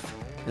to oof,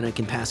 and I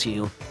can pass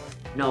you.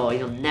 No,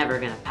 you're never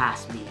gonna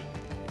pass me.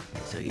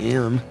 Yes,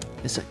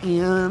 I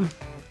am.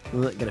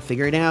 Oh, gotta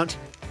figure it out.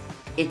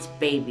 It's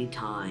baby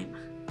time.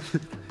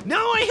 No,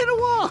 I hit a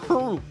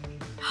wall.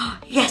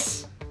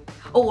 Yes!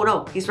 Oh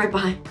no, he's right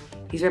behind me.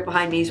 He's right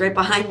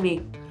behind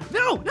me.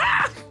 No!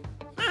 Ah!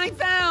 I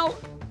fell.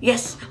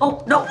 Yes!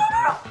 Oh, no.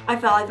 I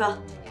fell.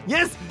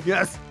 Yes.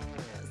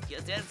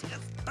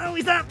 Oh,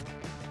 he's up.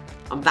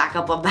 I'm back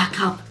up.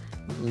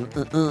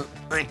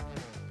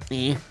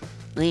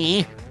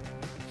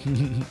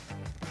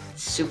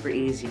 Super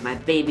easy. My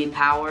baby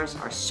powers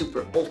are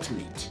super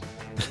ultimate.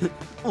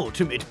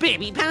 Ultimate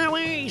baby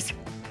powers.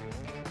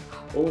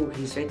 Oh,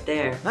 he's right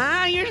there.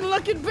 You're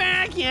looking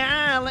back.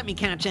 Yeah, let me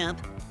catch up.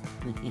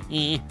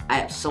 I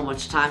have so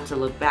much time to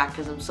look back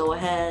because I'm so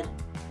ahead.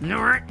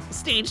 Nort,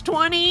 stage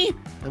 20.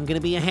 I'm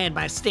gonna be ahead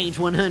by stage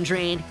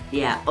 100.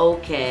 Yeah,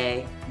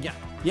 okay.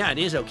 Yeah, it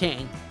is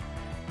okay.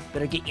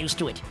 Better get used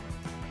to it.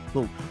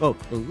 No!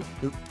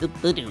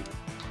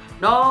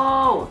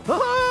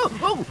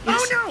 Oh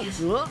no!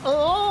 Yes.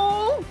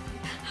 Oh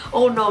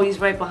Oh no, he's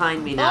right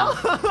behind me now.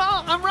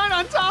 I'm right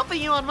on top of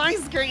you on my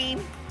screen.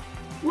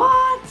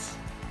 What?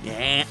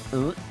 Yeah.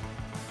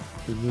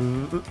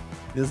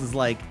 This is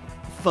like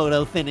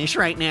photo finish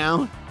right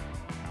now.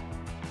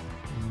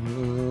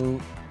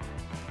 Let's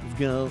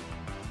go.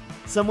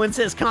 Someone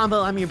says,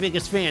 Combo, I'm your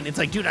biggest fan. It's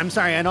like, dude, I'm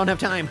sorry, I don't have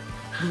time.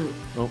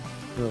 I'm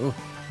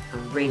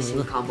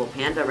racing Combo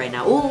Panda right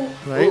now. Ooh.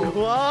 Right. Ooh.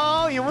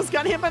 Whoa, you almost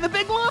got hit by the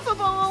big lava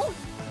ball.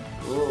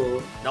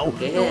 Ooh. No,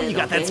 you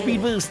got that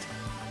speed boost.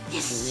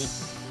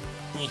 Yes.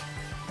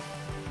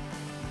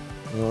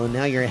 Oh,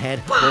 now you're ahead.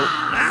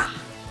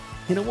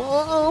 Hit a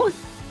wall.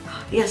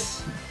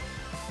 Yes.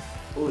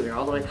 Oh, you're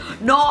all the way.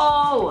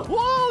 No!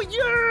 Whoa,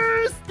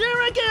 yes! There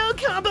I go,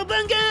 Combo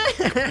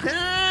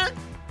Bunga!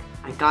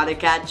 I gotta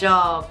catch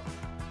up.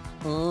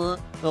 Oh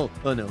no,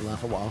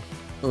 lava wall.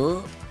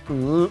 You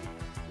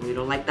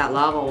don't like that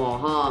lava wall,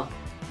 huh?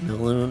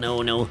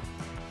 No.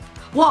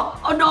 Whoa!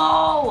 Oh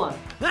no!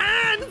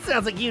 It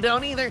sounds like you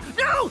don't either.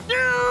 No!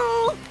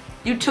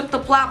 You took the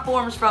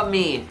platforms from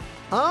me.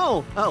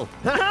 Oh.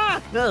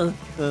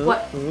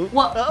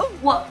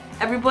 What?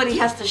 Everybody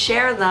has to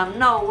share them.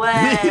 No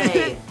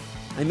way.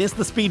 I missed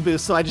the speed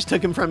boost, so I just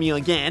took him from you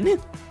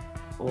again.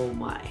 Oh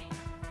my.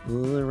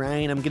 Ooh,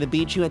 Ryan, I'm gonna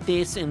beat you at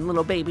this, and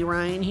little baby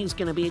Ryan, he's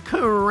gonna be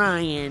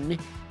crying.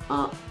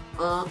 My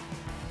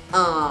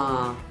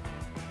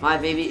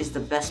baby is the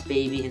best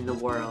baby in the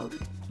world.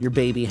 Your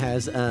baby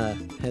has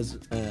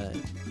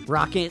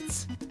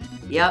rockets.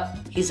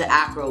 Yep, he's an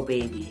acro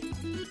baby.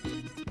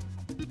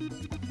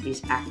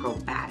 He's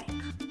acrobatic.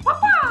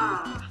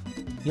 Papa!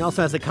 He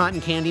also has a cotton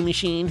candy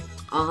machine.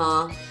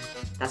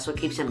 That's what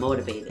keeps him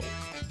motivated.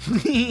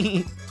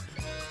 The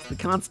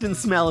constant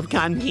smell of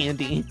cotton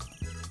candy.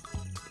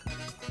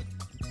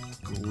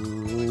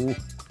 Ooh.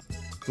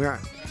 I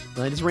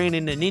just ran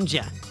into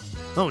Ninja.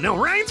 Oh no,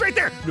 Ryan's right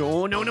there!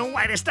 No,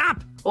 why to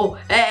stop? Oh,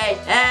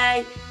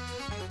 hey!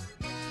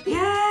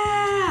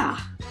 Yeah!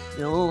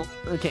 No,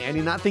 okay, I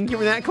did not think you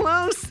were that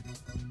close.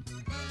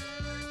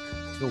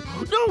 No!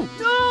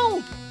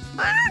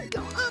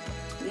 Go up!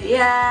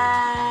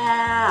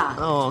 Yeah!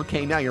 Oh,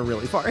 okay, now you're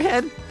really far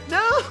ahead.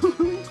 No!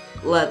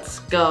 Let's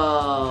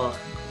go.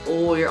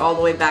 Oh, you're all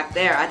the way back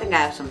there. I think I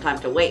have some time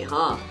to wait,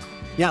 huh?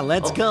 Yeah,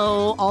 let's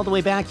go all the way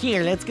back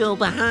here. Let's go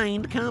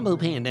behind Combo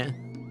Panda.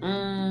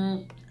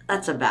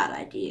 That's a bad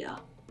idea.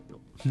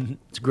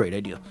 It's a great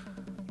idea.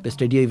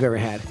 Best idea you've ever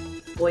had.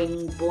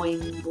 Boing,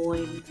 boing,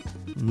 boing.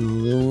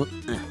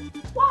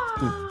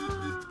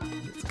 Wow.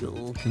 Let's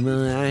go. Come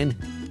on.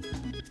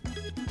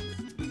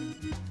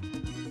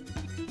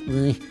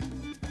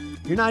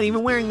 You're not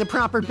even wearing the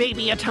proper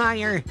baby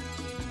attire.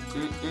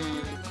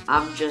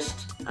 I'm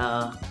just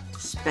a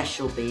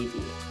special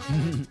baby.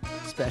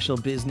 Special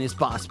business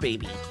boss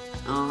baby.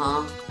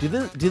 Uh-huh. Do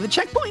the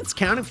checkpoints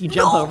count if you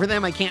jump over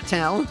them? I can't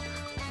tell.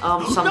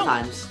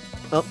 Sometimes.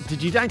 No. Oh,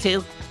 did you die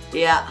too?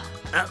 Yeah.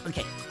 Oh,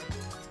 okay.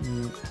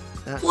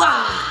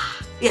 Wow!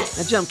 Yes!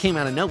 That jump came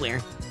out of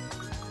nowhere.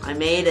 I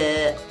made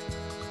it.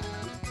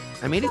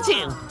 I made it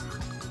too.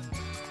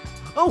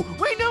 Oh,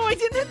 wait, no, I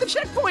didn't hit the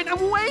checkpoint.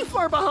 I'm way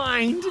far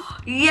behind.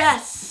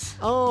 Yes!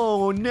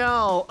 Oh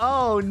no!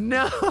 Oh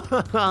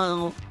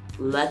no!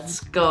 Let's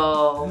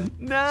go.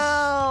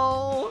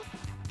 No!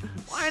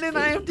 Why did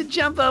I have to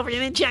jump over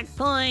the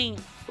checkpoint?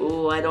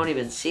 Ooh, I don't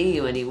even see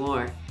you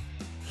anymore.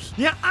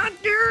 Yeah,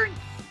 under!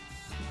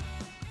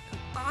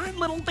 On,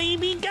 little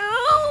baby,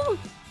 go!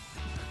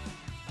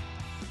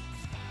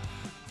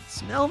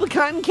 Smell the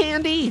cotton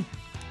candy!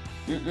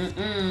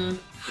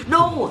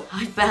 No,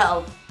 I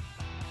fell.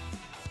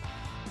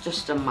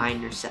 Just a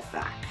minor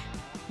setback.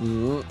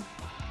 Ooh.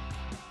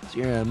 So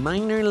you're a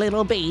minor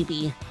little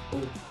baby.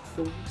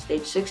 Oh,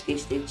 stage 60,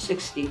 stage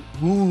 60.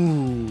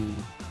 Ooh.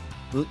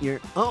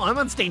 Oh, I'm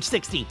on stage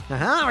 60.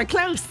 Aha, we're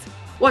close.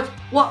 What?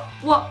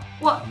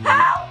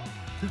 Help!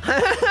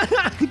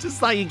 I just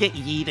saw you get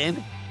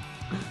yeeted.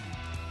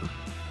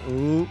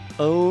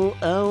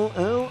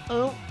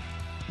 Oh.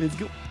 Let's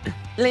go.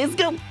 Let's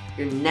go.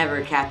 You're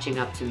never catching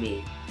up to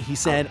me. He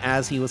said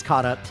as he was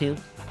caught up to.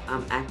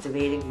 I'm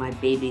activating my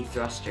baby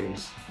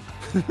thrusters.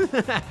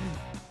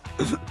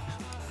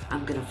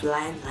 I'm gonna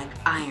fly like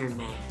Iron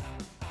Man.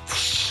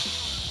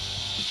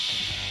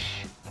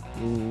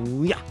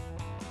 Ooh, yeah.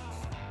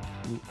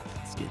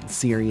 It's getting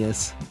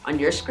serious. On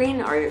your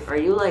screen, are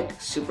you like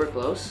super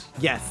close?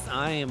 Yes,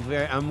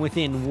 I'm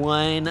within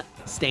one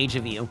stage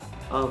of you.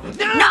 Oh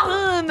No!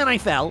 And then I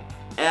fell.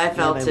 I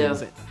fell And I too.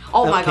 lose it.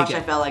 Oh my Okay, gosh, good.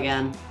 I fell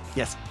again.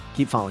 Yes,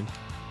 keep falling.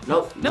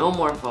 Nope, no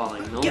more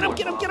falling. No Get more up,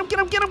 get up, falling. get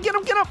up, get up, get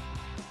up, get up,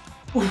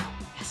 get up!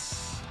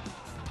 Yes.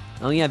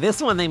 Oh yeah,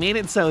 this one they made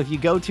it so if you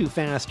go too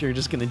fast, you're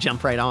just gonna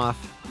jump right off.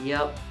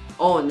 Yep.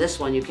 Oh, and this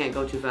one you can't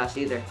go too fast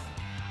either.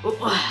 Ooh.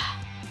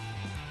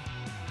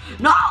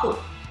 No!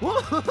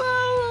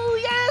 Whoa!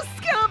 Yes,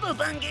 combo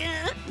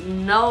bunga!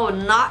 No,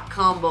 not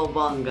combo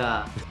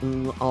bunga.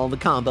 Ooh, all the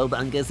combo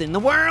bungas in the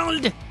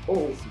world!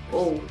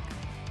 Oh.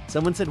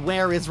 Someone said,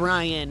 "Where is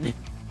Ryan?"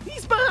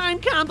 He's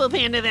behind Combo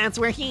Panda. That's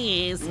where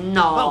he is.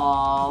 No.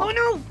 Oh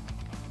no!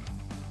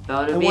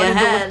 Gotta I be wanted to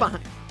look ahead.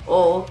 behind.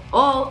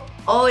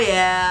 Oh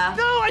yeah.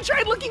 No, I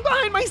tried looking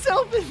behind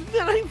myself and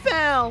then I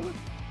fell.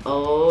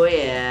 Oh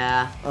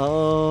yeah.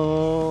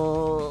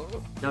 Oh.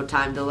 No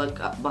time to look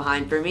up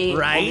behind for me.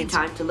 Right? Only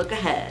time to look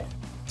ahead.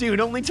 Dude,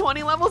 only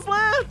 20 levels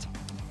left.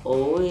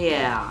 Oh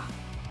yeah.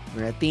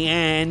 We're at the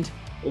end.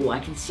 Oh, I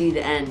can see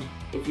the end.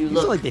 If you These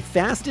are look. like the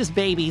fastest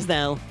babies,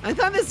 though. I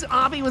thought this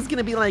obby was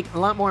gonna be like a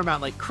lot more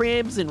about like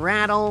cribs and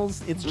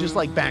rattles. It's just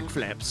like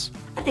backflips,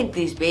 I think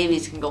these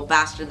babies can go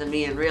faster than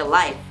me in real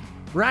life.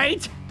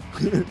 right?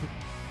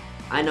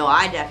 I know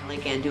I definitely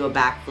can't do a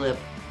backflip.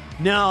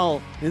 No,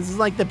 this is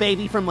like the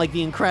baby from like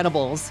The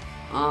Incredibles.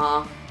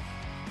 Uh-huh.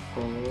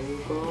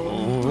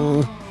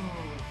 Oh.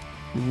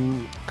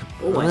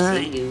 Oh,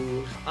 I see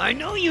you. I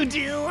know you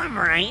do. I'm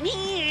right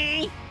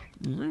here.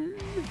 Ooh,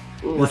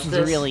 This what's is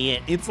this? really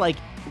it. It's like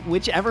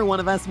whichever one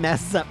of us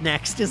messes up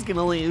next is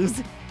gonna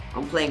lose.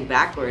 I'm playing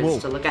backwards Whoa.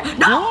 to look at.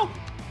 No!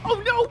 Oh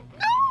no! No!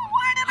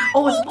 Why did I?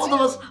 Oh, it's fall both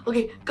of us.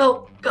 Okay,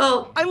 go.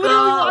 I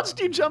literally watched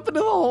you jump into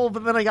the hole,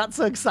 but then I got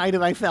so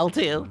excited I fell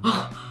too.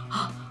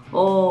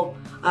 Oh,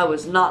 I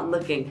was not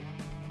looking.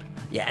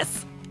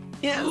 Yes.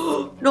 Yes.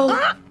 No.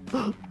 Ah!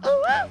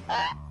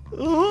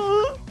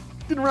 Oh,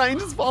 did Ryan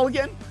just fall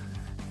again?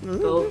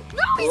 Oh.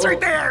 No, he's right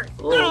there.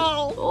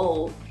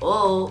 No.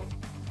 Oh.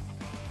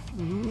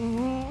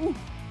 Ooh.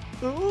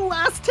 Ooh,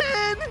 last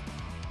 10.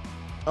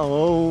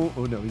 Oh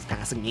no, he's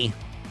passing me.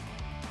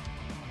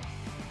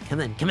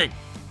 Come on.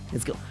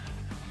 Let's go.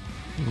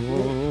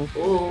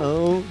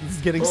 Oh, this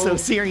is getting so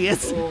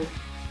serious.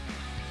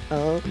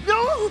 Oh.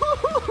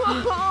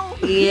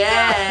 No!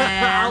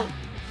 Yeah.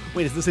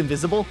 Wait, is this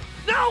invisible?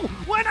 No!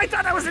 What? I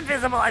thought I was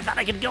invisible. I thought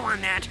I could go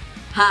on that.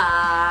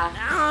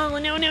 Ha. Oh,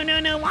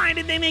 no. Why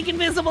did they make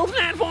invisible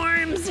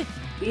platforms?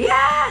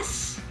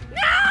 Yes.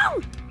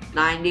 No!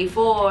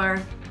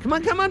 94. Come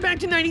on, back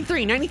to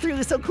 93. 93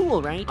 was so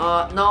cool, right?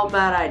 No,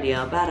 bad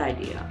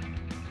idea.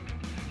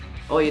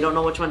 Oh, you don't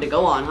know which one to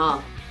go on,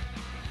 huh?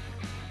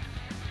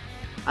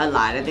 I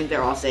lied. I think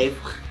they're all safe.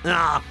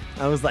 Ah,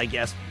 I was like,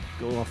 yes,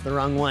 go off the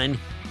wrong one.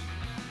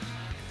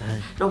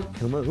 No.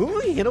 Come on. Ooh,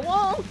 he hit a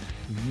wall.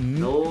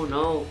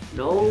 No.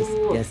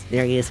 Yes,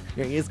 there he is.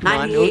 Come on,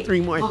 98. no,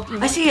 three more. Oh, three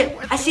more, I see it. three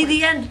more, I see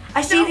the end.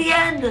 I see the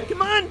end.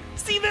 Come on,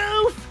 see the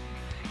oof.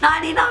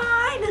 99.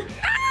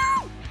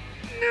 No!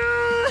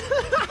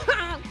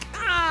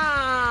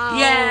 Oh.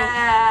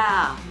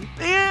 Yeah.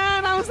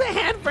 Man, I was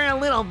ahead for a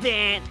little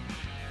bit.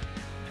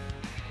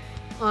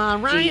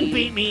 Ryan Gee.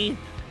 beat me.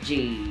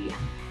 G.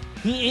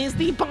 He is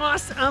the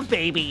boss of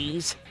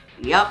babies.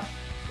 Yep.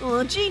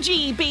 Oh,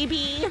 GG,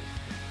 baby.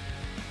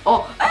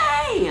 Oh,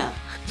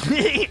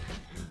 hey.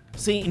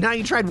 See, now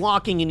you tried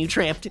walking and you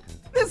tripped.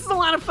 This is a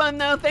lot of fun,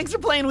 though. Thanks for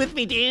playing with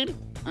me, dude.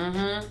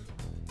 Mm-hmm.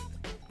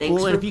 Thanks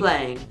Well, for if you-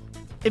 playing.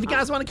 If you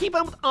guys want to keep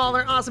up with all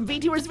our awesome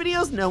VTubers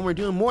videos, know we're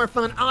doing more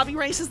fun obby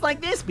races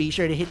like this, be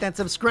sure to hit that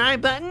subscribe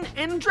button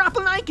and drop a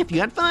like if you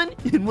had fun,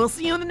 and we'll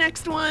see you on the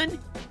next one.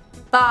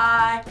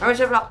 Bye.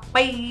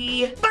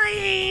 Bye.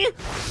 Bye!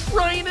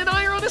 Ryan and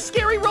I are on a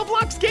scary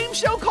Roblox game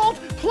show called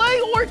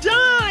Play or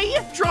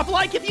Die! Drop a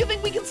like if you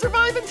think we can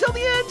survive until the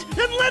end,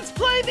 and let's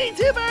play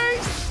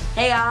VTubers!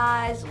 Hey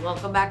guys,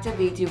 welcome back to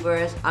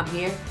Vtubers. I'm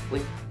here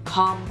with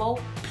Combo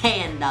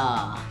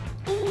Panda.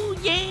 Oh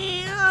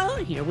yeah!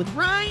 Here with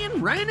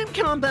Ryan and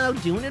Combo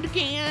doing it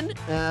again.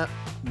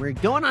 We're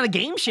going on a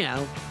game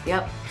show.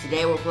 Yep,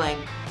 today we're playing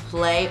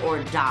Play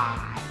or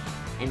Die.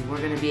 And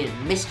we're gonna be in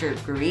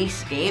Mr.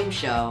 Grease game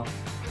show.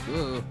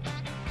 Ugh.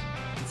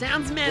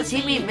 Sounds messy. Does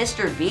he mean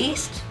Mr.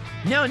 Beast?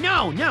 No,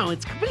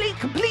 it's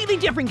completely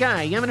different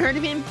guy. You haven't heard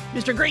of him?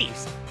 Mr.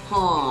 Grease.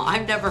 Huh,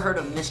 I've never heard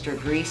of Mr.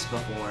 Grease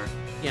before.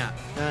 Yeah,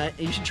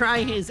 you should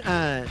try his,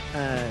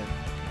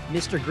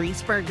 Mr.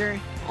 Grease burger.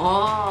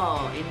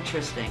 Oh,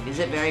 interesting. Is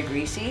it very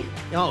greasy?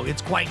 Oh,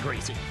 it's quite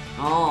greasy.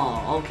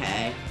 Oh,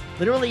 okay.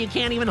 Literally, you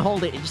can't even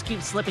hold it. It just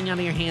keeps slipping out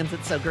of your hands.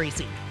 It's so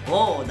greasy.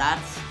 Oh,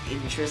 that's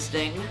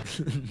interesting.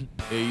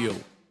 Hey yo,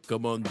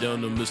 come on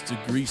down to Mr.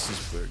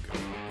 Grease's burger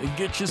and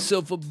get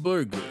yourself a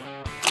burger.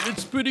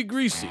 It's pretty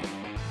greasy.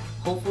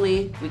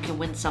 Hopefully, we can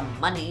win some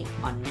money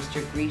on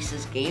Mr.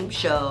 Grease's game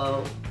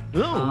show.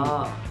 Ooh.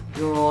 Ah,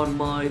 you're on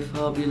my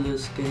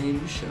fabulous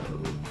game show.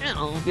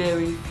 Oh.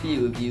 Very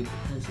few of you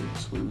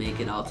peasants will make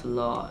it out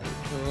alive.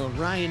 Oh,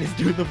 Ryan is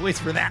doing the voice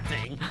for that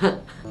thing.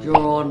 You're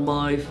on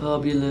my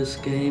fabulous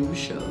game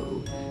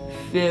show.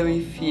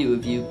 Very few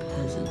of you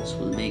peasants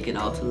will make it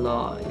out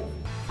alive.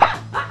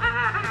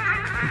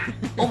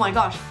 Oh my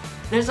gosh,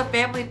 there's a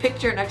family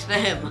picture next to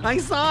him. I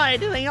saw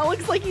it. It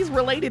looks like he's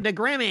related to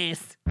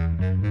Grimace. Oh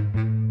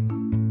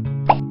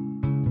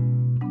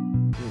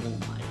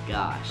my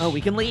gosh. Oh,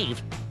 we can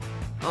leave.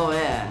 Oh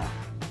yeah.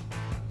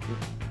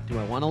 Do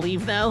I want to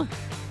leave, though?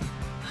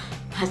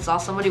 I saw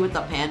somebody with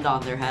a panda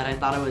on their head. I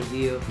thought it was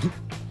you.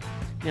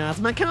 No, it's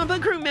my combo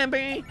crew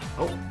member.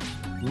 Oh,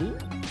 Ooh.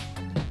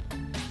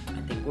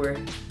 I think we're...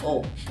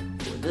 Oh,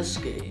 for this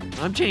game.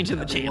 I'm changing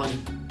the channel.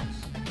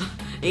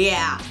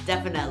 Yeah,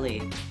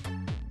 definitely.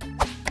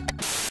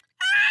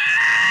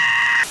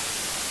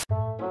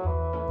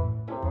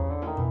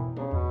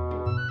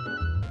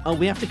 Oh,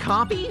 we have to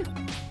copy?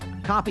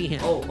 Copy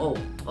him. Oh,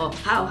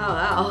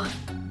 how?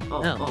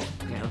 Oh.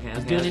 Okay.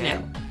 He's doing it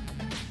now.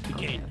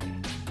 Okay.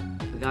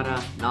 We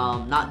gotta,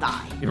 not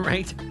die. You're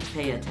right.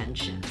 Pay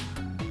attention.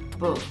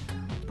 Boo.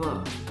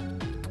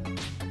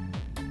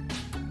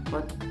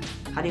 What?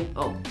 How do you,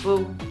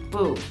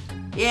 boo.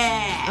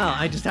 Yeah! Oh,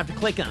 I just have to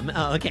click them.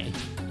 Oh, okay.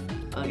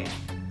 Okay.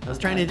 I was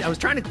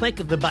trying to click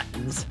the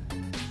buttons.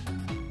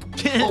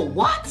 Oh,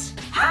 what?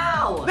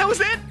 How? That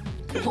was it.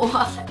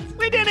 What?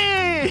 We did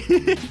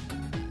it!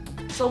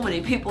 So many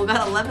people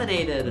got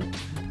eliminated.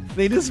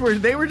 They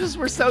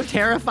were so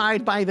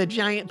terrified by the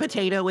giant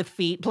potato with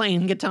feet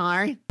playing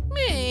guitar.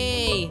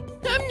 Hey,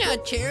 I'm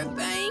not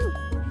terrifying.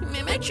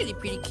 I'm actually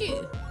pretty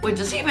cute. Wait,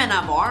 does he even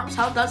have arms?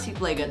 How does he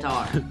play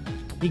guitar?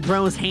 He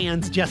grows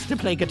hands just to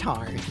play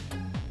guitar.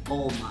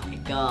 Oh my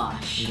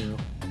gosh. You know,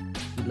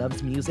 he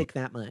loves music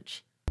that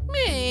much.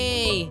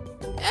 Hey,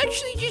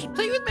 actually just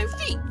play with my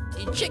feet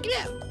and check it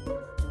out.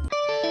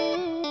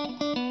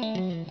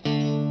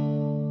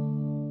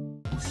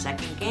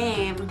 Second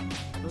game.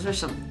 Those are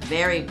some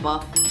very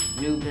buff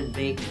noob and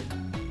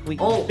bacon. Wait,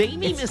 Oh,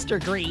 baby it's-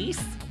 Mr.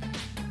 Grease.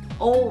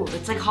 Oh,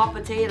 it's like hot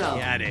potato.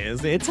 Yeah, it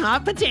is. It's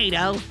hot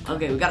potato.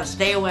 Okay, we gotta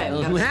stay away. We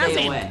Who gotta has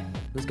stay it? away.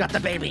 Who's got the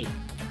baby?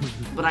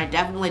 But I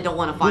definitely don't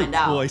want to find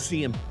out. Oh, I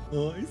see him.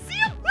 Oh, I see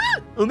him. Ah!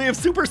 And they have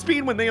super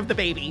speed when they have the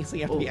baby, so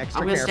you have to Oh, be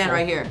extra I'm gonna careful. stand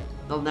right here.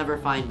 They'll never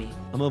find me.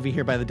 I'm over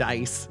here by the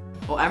dice.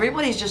 Oh,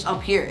 everybody's just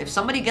up here. If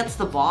somebody gets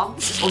the bomb,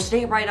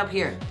 stay right up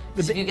here.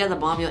 'Cause if you get the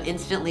bomb, you'll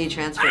instantly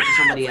transfer it to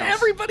somebody else.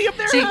 Everybody up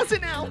there See? has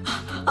it now.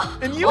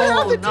 And you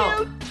Oh, have it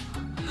no. too.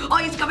 Oh,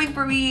 he's coming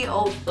for me.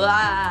 Oh,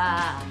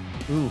 ah.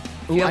 Ooh,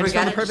 If you I ever just get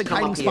found it, the perfect just come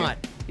hiding up here. spot.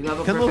 You have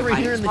a Come perfect over here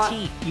hiding in the spot?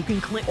 teeth. You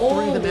can click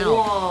Oh, through them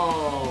out.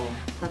 whoa.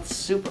 That's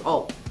super.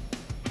 Oh,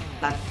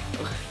 that.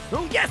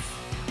 Oh, yes.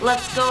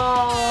 Let's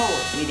go.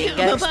 We didn't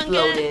get Cowabunga.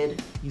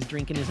 exploded. He's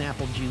drinking his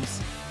apple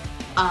juice.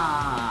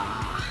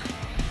 Ah,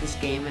 this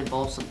game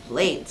involves some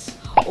plates.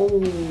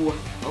 Oh,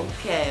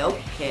 okay.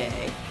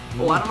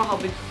 Oh, I don't know how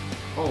big.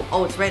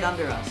 Oh, it's right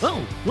under us. Oh,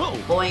 whoa.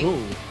 Boing,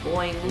 Ooh.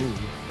 boing,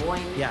 Ooh.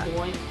 boing, Yeah.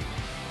 boing.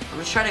 I'm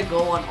just trying to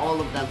go on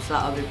all of them so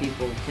that other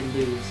people can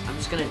lose. I'm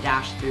just gonna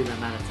dash through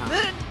them at a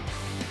time.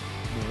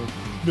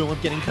 No, I'm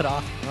getting cut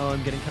off. Oh,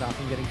 I'm getting cut off.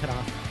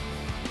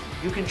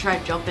 You can try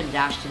jump and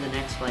dash to the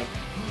next like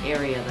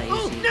area that you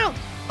Oh, see. no.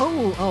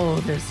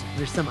 Oh,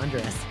 there's some under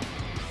us.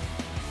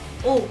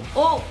 Oh,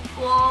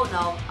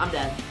 no, I'm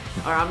dead.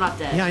 Or I'm not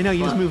dead. Yeah, I know,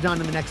 you just but- moved on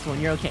to the next one.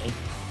 You're okay.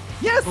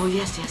 Yes! Oh,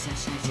 yes.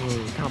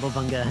 Oh, combo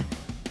bunga.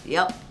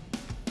 Yep.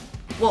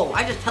 Whoa,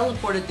 I just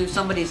teleported through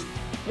somebody's...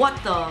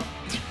 What the?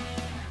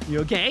 You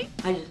okay?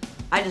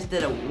 I just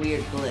did a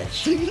weird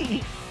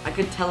glitch. I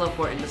could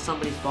teleport into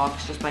somebody's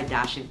box just by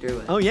dashing through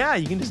it. Oh yeah,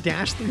 you can just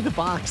dash through the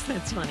box.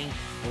 That's funny.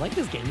 I like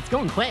this game. It's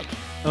going quick.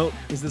 Oh,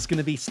 is this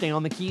gonna be stay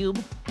on the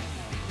cube?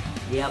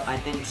 Yep, I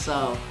think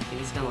so. I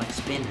think it's gonna like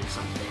spin or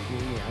something.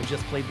 Yeah, I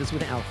just played this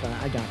with Alpha.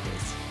 I got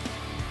this.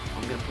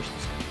 I'm gonna push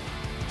this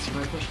guy.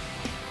 Am I push?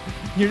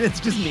 It's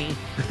just me.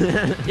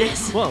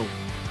 Yes. Whoa.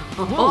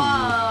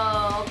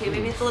 Whoa. Okay,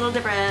 maybe it's a little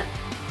different.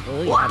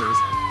 Oh, yeah, it is.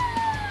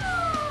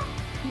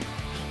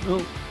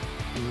 Oh.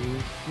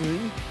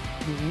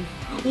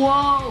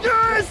 Whoa!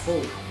 Yes!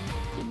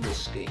 Oh, in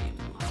this game,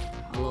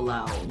 I'll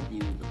allow you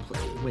to play.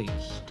 Wait.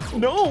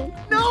 No!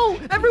 No!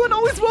 Everyone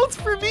always votes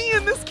for me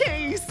in this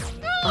case!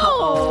 No!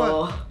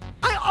 Uh-oh.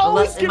 I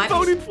always Unless it get might be-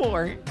 voted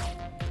for.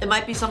 It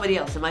might be somebody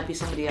else. It might be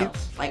somebody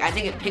else. Like, I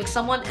think it picks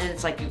someone, and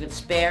it's like you can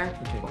spare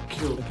or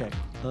kill. Okay.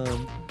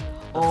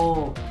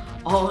 Oh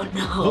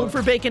no. Vote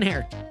for bacon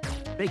hair.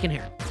 Bacon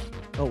hair.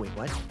 Oh, wait,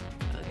 what?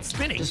 Okay.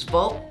 Spinning. Just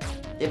vote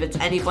if it's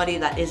anybody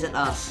that isn't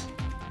us.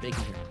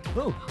 Bacon hair.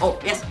 Oh, Oh,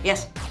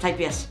 yes. Type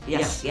yes.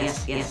 Yes.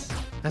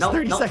 that's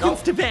 30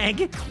 seconds to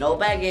beg. No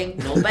begging.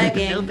 No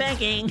begging. No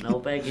begging. No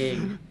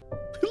begging.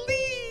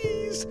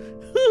 Please,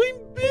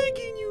 I'm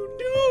begging you,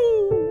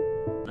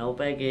 no. No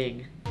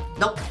begging.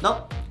 Nope.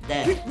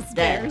 Dead.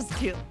 Spares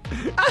kill.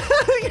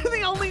 You're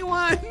the only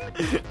one.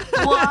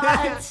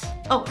 What?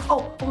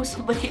 Oh,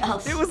 somebody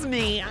else. It was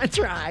me. I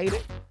tried.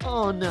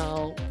 Oh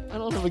no, I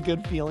don't have a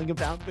good feeling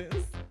about this.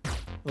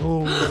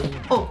 Oh.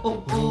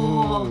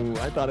 Oh.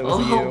 I thought it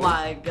was you. Oh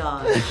my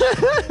gosh.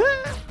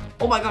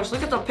 Oh my gosh,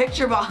 look at the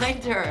picture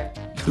behind her.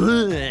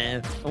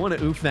 I want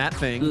to oof that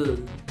thing.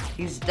 Ugh.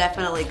 He's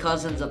definitely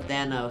cousins of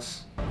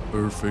Thanos.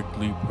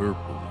 Perfectly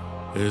purple,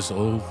 as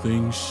all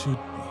things should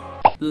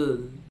be.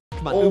 Ugh.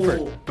 Come on,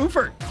 oofer.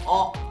 Oofer.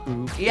 Oh.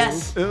 Oof,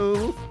 Yes.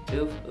 Oof.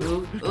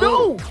 Oof.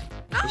 No.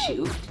 Is she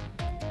oofed?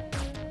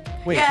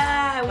 Wait.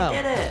 Yeah, we Oh,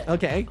 did it.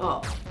 Okay.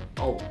 Oh,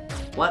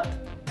 what?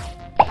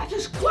 That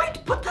is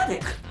quite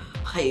pathetic.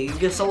 I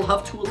guess I'll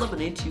have to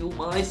eliminate you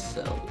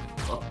myself.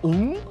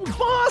 Ooh,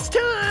 boss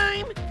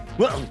time.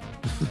 Well,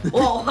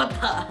 Oh, what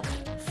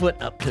the? foot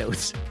up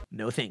close.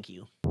 No, thank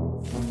you.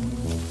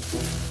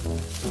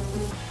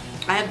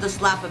 I have the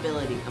slap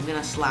ability. I'm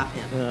gonna slap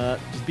him.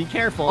 Just be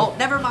careful. Oh,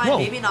 never mind. Whoa.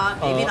 Maybe not.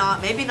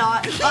 Maybe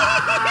not.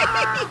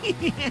 Ah!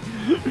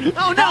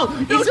 Oh no!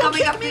 He's No, don't coming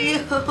kick after me!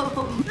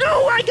 you.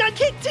 No, I got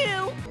kicked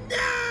too!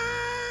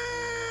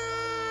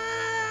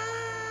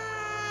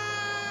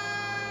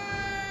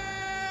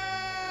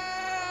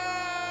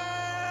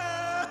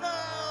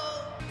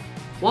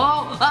 Whoa!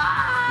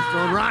 Ah!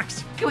 Throwing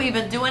rocks. Can we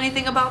even do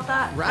anything about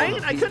that? Right? Oh,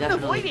 no, I he's couldn't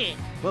definitely- avoid it.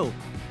 Whoa.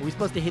 Are we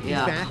supposed to hit these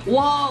Yeah. back?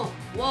 Whoa!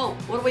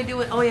 What do we do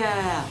with? Oh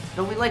yeah.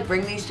 Don't we like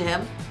bring these to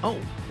him? Oh,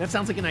 that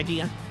sounds like an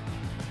idea.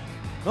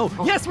 Oh,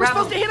 Oh, yes, we're grab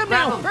supposed him, to hit him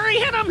grab now. him. Hurry,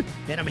 hit him.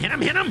 Hit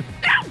him.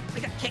 Ow! I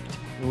got kicked.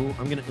 Oh,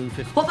 I'm gonna oof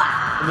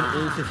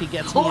if he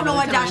gets me. Oh no! another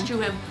I dashed time.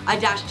 to him. I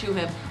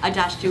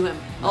dashed to him.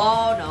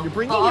 Oh no! You're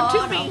bringing him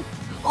to me.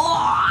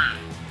 Oh!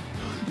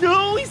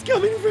 No, he's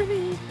coming for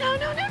me. No.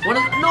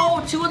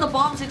 No! Two of the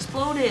bombs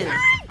exploded.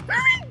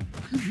 Hurry!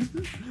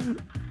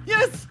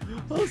 Yes.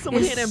 Oh,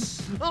 someone hit him.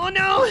 Yes. Oh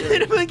no!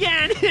 Hit him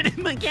again.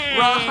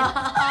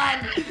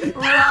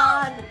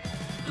 Run!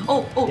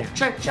 Oh!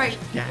 Dash, Try.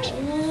 dash.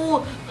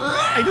 Oh!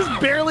 I just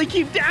barely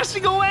keep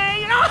dashing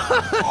away.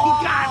 Oh,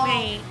 he got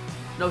me.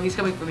 No, he's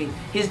coming for me.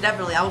 He's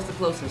definitely. I was the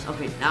closest.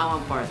 Okay, now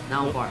I'm far.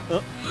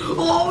 Oh.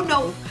 Oh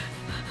no!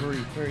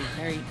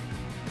 Hurry.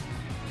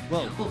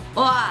 Whoa.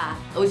 Oh,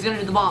 he's gonna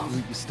do the bombs.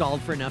 You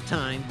stalled for enough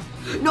time.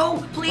 No,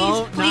 please,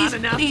 Oh, please, not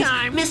enough please,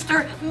 time.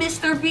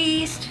 Mr.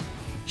 Beast.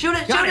 Shoot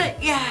it, Got shoot him.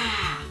 it.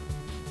 Yeah.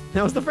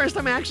 That was the first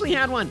time I actually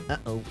had one.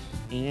 Uh-oh.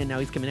 And now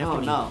he's coming after Oh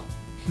me. no,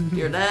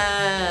 you're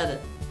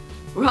dead.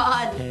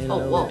 Run.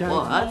 Hello, Whoa,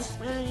 darkness, that's.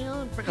 my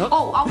old friend.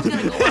 Oh, I was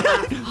gonna go with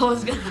that. I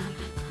was gonna.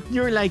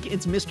 You're like,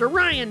 it's Mr.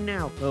 Ryan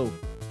now. Oh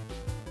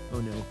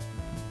no.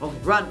 Oh,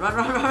 run.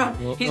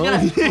 Well, He's oh, gonna.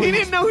 he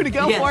didn't know who to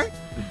go Yes. for.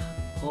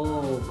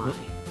 Oh my.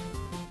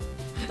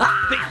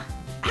 Ah!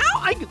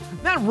 How?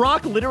 That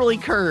rock literally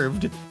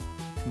curved.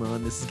 Come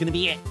on, this is gonna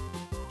be it.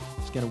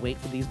 Just gotta wait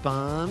for these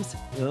bombs.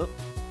 Oh,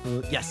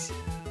 yes.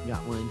 Got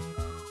one.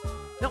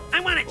 No,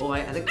 I want it. Oh,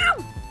 I think.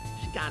 No!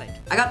 She got it.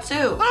 I got two.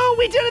 Oh,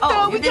 we did it Oh,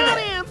 though. you We did got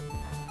it. him.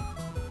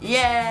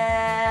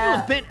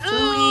 Yeah. A bit- Too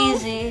oh.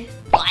 easy.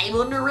 I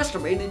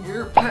underestimated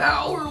your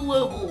power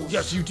levels.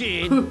 Yes, you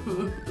did.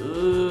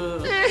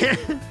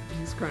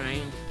 He's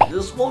crying.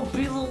 This won't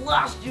be the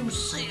last you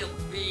see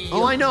of me.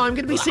 Oh, I know. I'm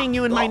gonna be seeing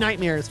you in my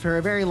nightmares for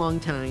a very long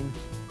time.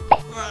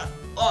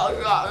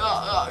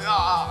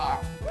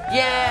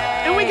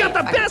 Yeah. And we got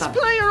the I best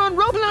player on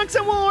Roblox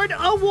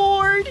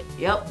award.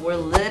 Yep, we're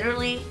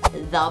literally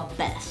the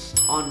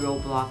best on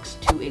Roblox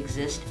to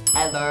exist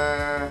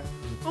ever.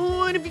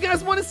 Oh, and if you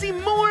guys want to see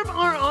more of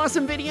our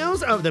awesome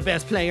videos of the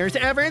best players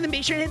ever, then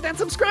make sure to hit that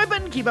subscribe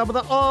button, keep up with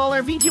all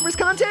our VTubers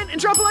content, and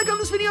drop a like on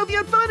this video if you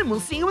had fun, and we'll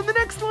see you in the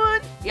next one.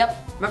 Yep.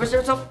 Remember,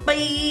 so bye.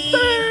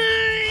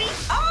 Bye!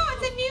 Oh,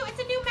 it's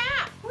a new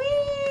map.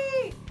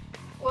 Whee!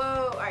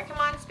 Whoa! All right, come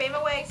on, spam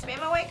away,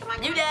 Come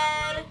on. You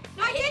dead.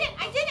 No, I did it.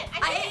 I did it.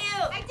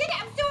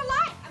 I'm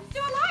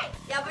still alive.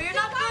 Yeah, but you're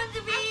Still not alive.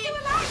 going to be. I'm still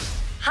alive.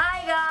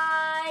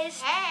 Hi, guys.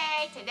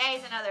 Hey,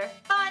 today's another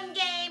fun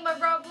game of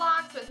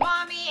Roblox with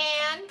Mommy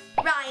and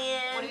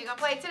Ryan. what are we gonna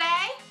play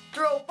today?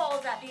 Throw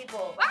balls at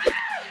people.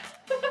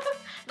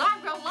 Not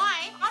in real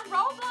life, on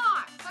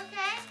Roblox.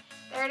 Okay,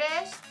 there it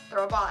is.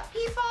 Throw a ball at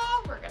people.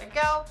 We're gonna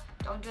go.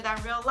 Don't do that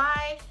in real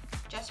life.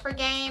 Just for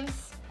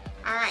games.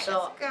 All right,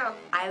 So, let's go.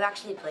 I've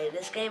actually played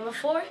this game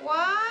before.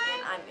 What?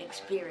 And I'm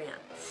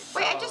experienced.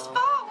 Wait, I just so-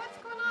 fall. What's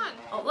going on?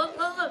 Oh,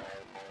 look.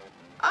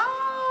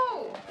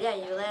 Oh. Yeah,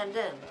 you land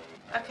in.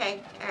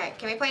 Okay. All right.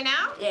 Can we play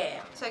now?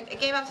 Yeah. So a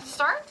game up to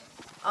start?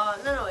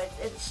 No,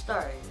 it's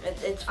starting.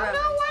 It's Oh forever. no!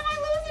 Why am I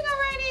losing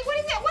already? What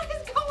is it? What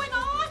is going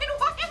on?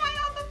 Why am I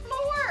on the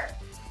floor?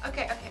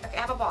 Okay. I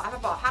have a ball. How do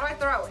I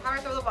throw? How do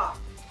I throw the ball?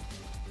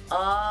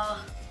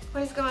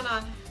 What is going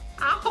on?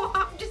 Ow!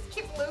 I just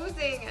keep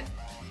losing.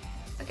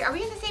 Okay. Are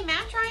we in the same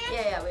match, Ryan?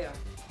 Yeah, we are.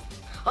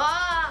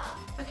 Ah!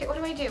 Okay. What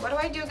do I do? What do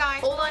I do,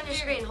 guys? Hold on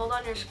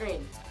your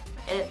screen.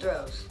 And it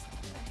throws.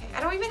 Okay.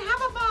 I don't even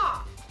have a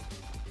ball.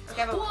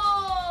 Okay. I have a ball.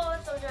 Whoa!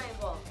 It's a giant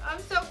ball. I'm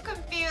so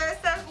confused. It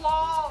says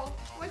lol.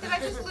 What, did I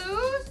just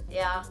lose?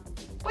 Yeah.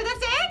 Wait,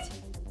 that's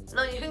it?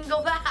 No, you can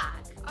go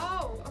back.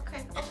 Oh,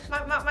 okay. Oh,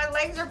 my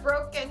legs are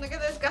broken. Look at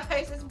this,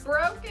 guys. It's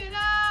broken.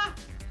 Ah!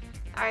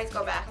 All right, let's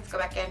go back. Let's go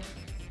back in.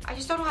 I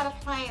just don't know how to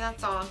play,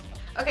 that's all.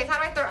 Okay, so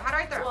how do I throw? How do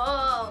I throw?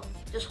 Whoa!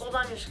 Just hold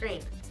on your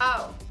screen.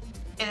 Oh,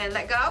 and then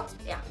let go?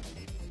 Yeah.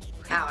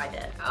 How I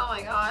did. Oh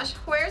my gosh.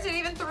 Where is it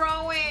even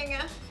throwing?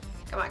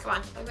 Come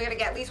on. We gotta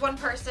get at least one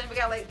person. We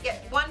gotta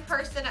get one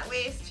person at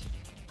least.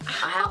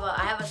 I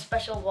have a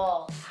special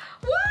ball.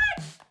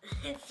 What?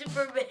 It's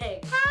super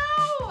big.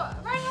 How?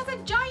 Ryan has a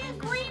giant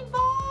green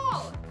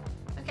ball.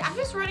 Okay, I'm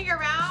just running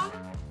around.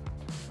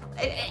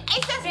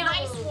 It says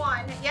nice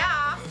one.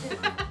 Yeah.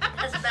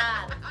 That's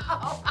bad.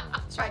 Oh.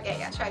 Try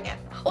again.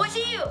 Oh, I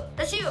see you.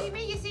 That's you.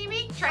 You see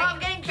me? Oh, I'm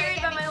getting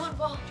carried by my own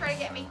ball. Try to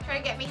get me.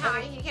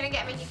 Hi. You couldn't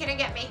get me.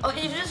 Oh,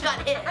 you just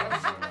got hit.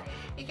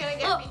 You couldn't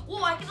get me.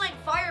 Whoa, I can like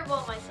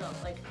fireball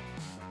myself. Like,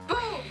 Boom.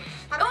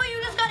 oh,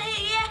 you just got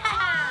hit. Yeah.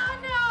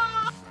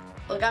 Oh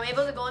no. Look, I'm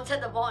able to go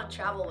inside the ball and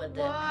travel with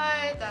it.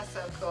 What? That's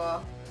so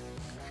cool.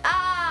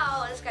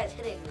 Ow, this guy's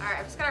hitting me. All right,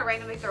 I'm just gonna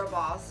randomly throw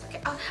balls.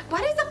 Okay.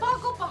 Why does the ball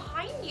go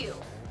behind you?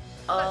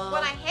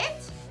 When I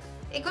hit,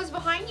 it goes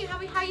behind you. How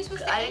are you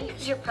supposed to I aim? think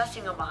because you're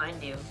pressing it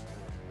behind you.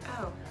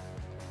 Oh.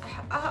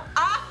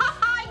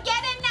 I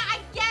get it now. I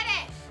get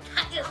it.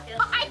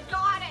 I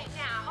got it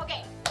now.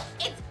 Okay,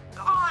 it's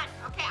on.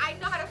 Okay, I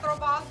know how to throw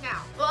balls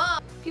now. Whoa.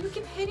 People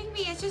keep hitting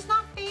me. It's just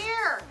not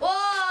fair. Whoa.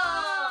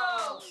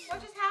 Oh,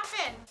 what just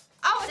happened?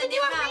 Oh, it's a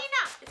new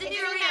arena. It's a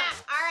new arena.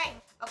 All right.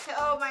 Okay.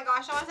 Oh my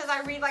gosh. Someone says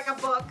I read like a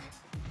book.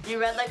 You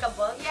read like a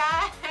book?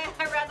 Yeah,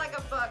 I read like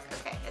a book.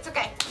 Okay, it's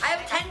okay. I have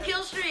a 10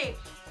 kill streak.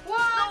 What?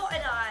 No, I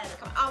died.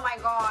 Oh my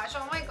gosh.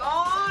 I'm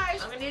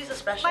gonna use a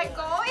special My one.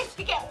 goal is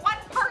to get one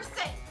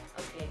person.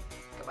 Okay.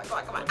 Come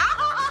on.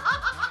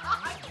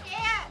 I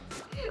can't.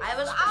 I have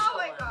a special Oh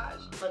my one.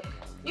 gosh. Look.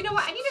 You know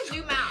what? I need to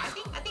zoom out.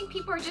 I think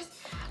people are just.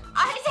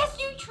 It says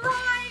you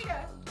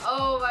tried.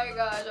 Oh my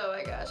gosh.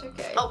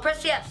 Okay. Oh,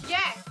 press yes.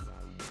 Yes.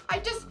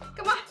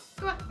 Come on.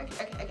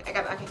 Okay, I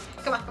got it. Okay.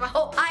 Come on.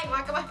 Oh, hi.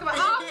 Come on. Oh,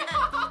 no.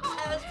 I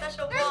have a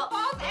special There's ball.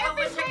 balls I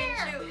wish I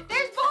everywhere. could shoot.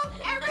 There's balls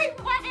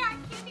everywhere. I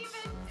can't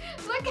even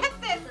look at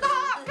this.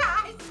 Stop,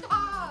 guys.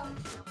 Stop.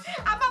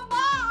 I'm a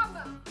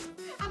mom.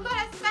 I'm not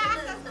as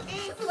fast as me.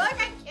 Look,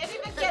 I can't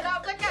even get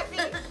up. Look at me.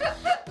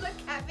 Look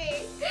at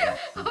me.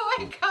 Oh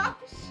my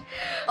gosh.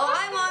 Oh,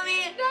 hi,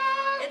 Mommy. No.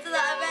 It's the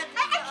event.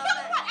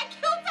 I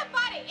killed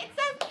somebody. It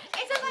says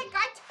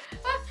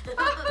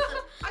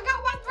I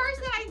got one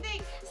person, I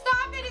think.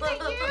 Stop it. Is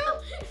it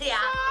you? Yeah.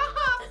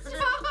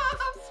 Stop.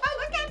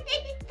 Look at me.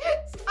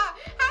 Stop.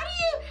 How do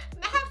you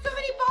have so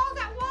many balls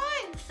at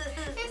once?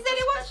 It said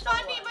it was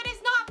funny, but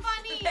it's not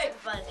funny. Very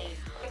funny.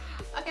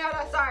 Okay, hold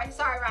on.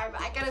 Sorry, Ryan,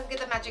 but I gotta get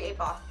the magic 8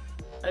 ball.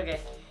 Okay.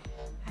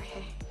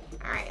 Okay.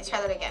 All right, let's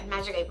try that again.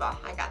 Magic 8 ball.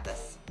 I got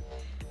this.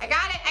 I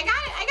got it.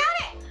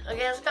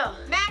 Okay, let's go.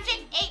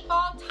 Magic 8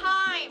 ball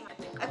time.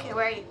 Okay,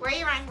 where are you? Where are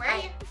you, Ryan?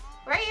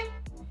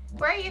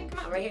 Where are you? Come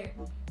on. I'm right here.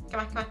 Come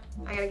on.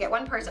 I gotta get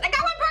one person. I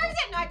got one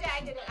person! No, I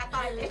did it. I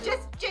thought I did.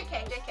 Just JK.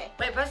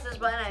 Wait, press this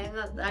button. I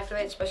can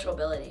activate special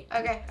ability.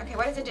 Okay.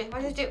 What does it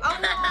do? Oh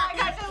no, I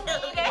got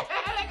deleted.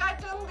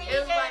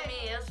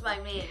 It was by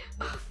me.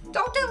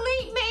 Don't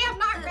delete me. I'm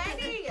not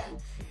ready.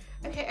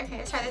 Okay.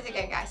 Let's try this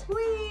again, guys.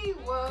 Whee!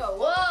 Whoa. Whoa.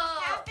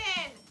 What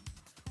happened?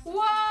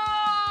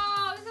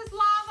 Whoa! This is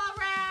lava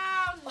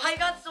round. I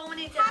got so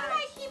many How do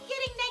I attacks. keep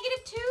getting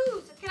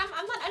 -2s?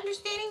 I'm not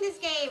understanding this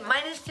game.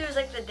 -2 is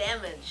like the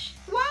damage.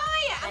 Why?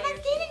 I'm not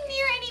getting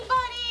near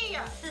anybody.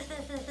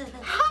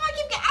 How am I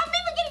keep getting? I'm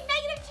even getting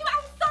 -2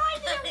 outside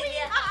the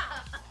arena.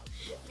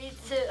 Me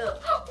too.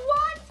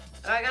 What?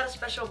 Oh, I got a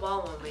special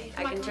ball on me.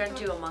 I can turn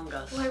to Among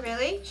Us. What,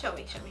 really? Show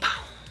me.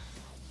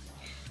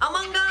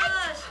 Among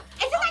Us!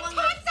 It says I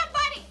tagged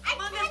somebody. I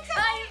Among tagged Us!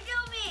 somebody. You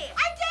killed me!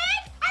 I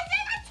did. I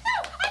got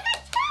 2. I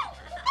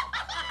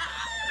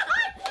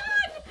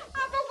won.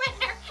 I'm a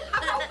winner.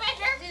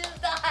 You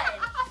just died.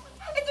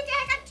 It's okay.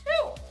 I got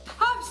 2.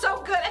 Oh, I'm so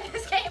good at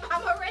this game.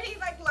 I'm already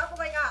like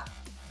leveling up.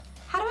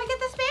 How do I get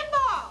the spam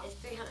ball?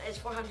 It's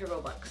 400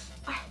 Robux.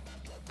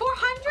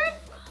 400?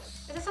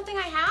 Is this something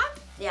I have?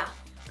 Yeah.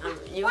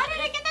 Why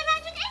did I get the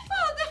magic 8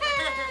 ball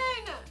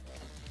then?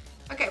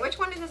 Okay, which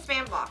one is the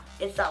spam ball?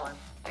 It's that one.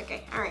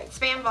 Okay, all right,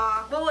 spam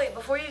ball. But wait,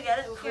 before you get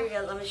it,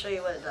 let me show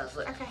you what it does.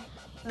 Look. Okay.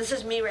 This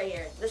is me right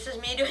here. This is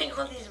me doing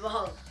all these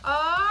balls.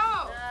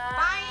 Oh,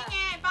 buying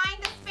it. Buying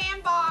the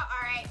spam ball.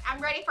 All right,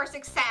 I'm ready for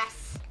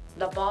success.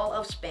 The ball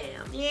of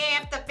spam.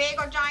 Yep, the big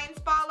or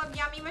giant ball of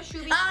yummy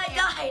mashubi spam. I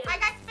died. I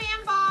got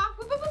spam ball.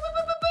 Woo, woo, woo, woo,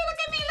 woo, woo.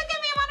 Look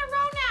at me, I'm on a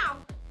roll now.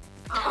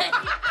 Oh.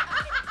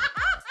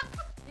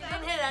 You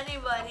didn't hit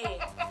anybody.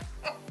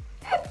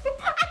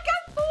 I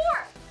got 4.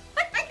 I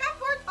got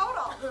 4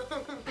 total.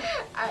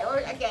 All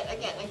right, again.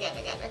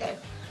 Okay.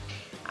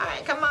 All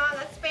right, come on,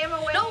 let's spam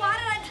away. No, why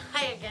did I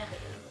die again?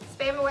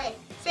 Spam away.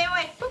 Spam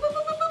away. Look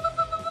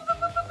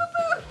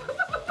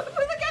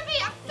at me,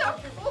 I'm so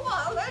cool.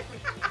 Look.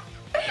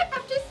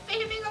 I'm just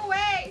spamming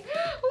away.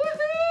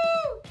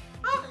 Woohoo!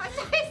 Oh, I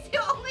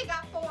still only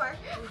got 4.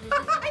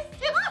 I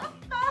still,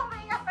 oh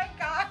my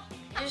gosh.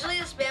 Usually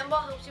the spam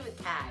ball helps you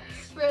with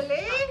tags.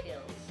 Really? Not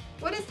kills.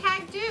 What does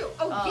tag do?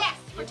 Oh, yes,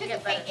 you can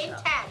get participate better in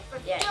stuff. tags.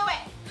 Let's Yeah. do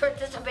it.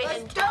 Participate Let's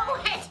in do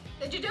tags. it.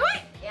 Did you do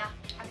it? Yeah.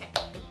 Okay.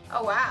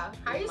 Oh, wow.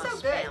 How are you My so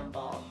good? spam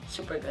ball.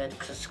 Super good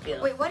because it's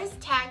skill. Wait, what is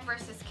tag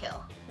versus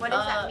kill? What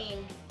does that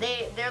mean?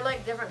 They're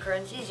like different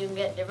currencies. You can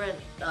get different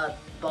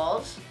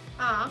balls.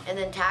 Uh-huh. And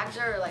then tags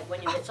are like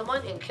when you hit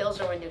someone, and kills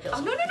are when you kill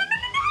Oh, no, someone. no.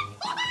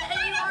 And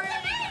you already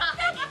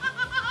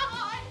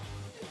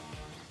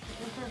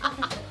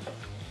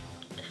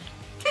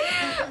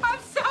I'm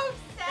so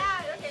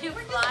sad. Okay, You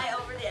we're fly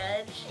over the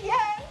edge.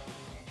 Yes.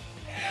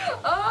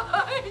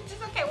 Oh, it's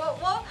just okay.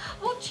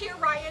 We'll cheer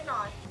Ryan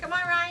on. Come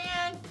on,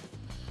 Ryan.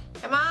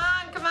 Come on.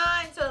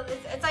 So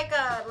it's like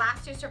a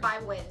last to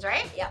survive wins,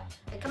 right? Yeah.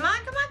 Okay, come on.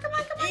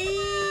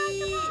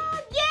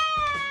 Yeah.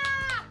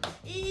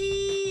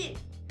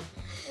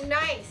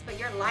 Nice, but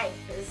your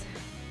life is.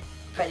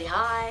 Pretty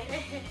high.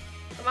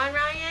 Come on,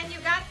 Ryan. You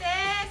got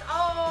this.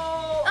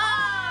 Oh.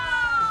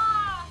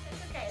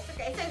 It's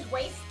okay. It says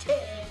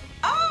wasted.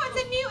 Oh,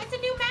 it's a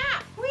new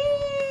map.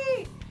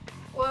 Whee.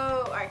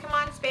 Whoa. All right, come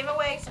on. Spam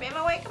away.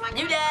 Come on.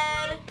 You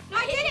dead. No,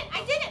 I didn't. I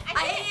hit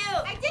you.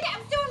 I did it.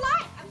 I'm still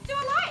alive.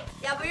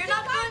 Yeah, but you're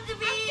not going to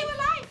be. I'm still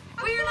alive.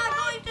 But you're not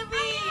going to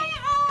be.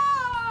 Oh.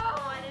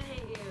 Oh, I didn't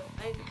hit you.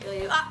 I didn't kill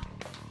you. Ah.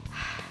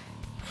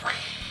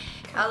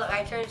 Oh, look,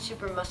 I turned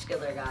super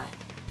muscular guy.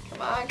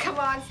 Come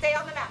on. Stay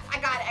on the map. I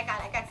got it.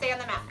 Stay on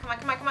the map. Come on.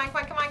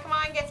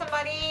 Get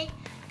somebody.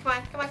 Come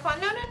on.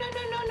 No.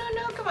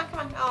 Come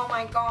on. Oh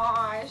my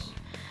gosh.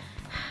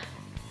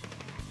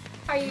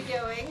 How are you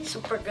doing?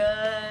 Super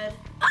good.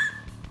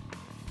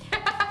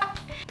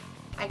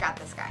 I got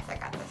this, guys.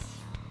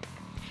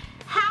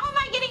 How am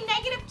I getting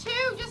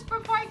 -2 just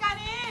before I got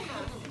in?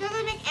 It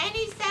doesn't make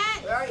any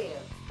sense. Where are you?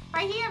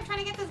 Right here. I'm trying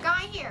to get this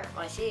guy here.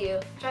 Oh, I see you.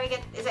 Trying to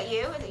get. Is that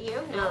you?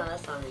 No,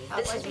 that's not me. Oh,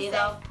 This what is did me you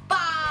though. say?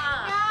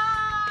 Bah!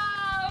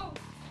 No.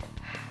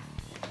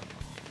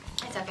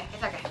 It's okay.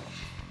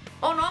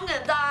 Oh no, I'm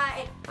gonna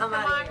die. Come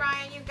on,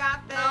 Ryan. You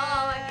got this. No,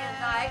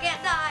 I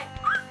can't die.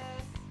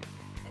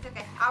 It's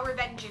okay. I'll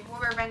revenge you. We'll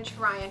revenge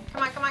Ryan.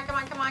 Come on. Come on. Well, I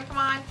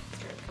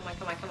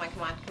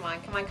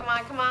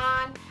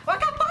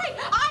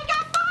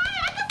got mine.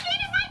 I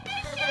completed my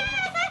mission.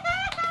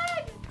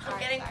 I'm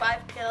getting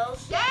 5 kills.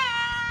 Yeah.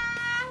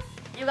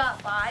 You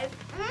got 5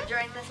 Mhm.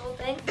 during this whole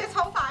thing. This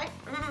whole time.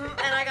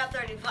 And I got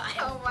 35.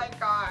 Oh my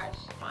gosh.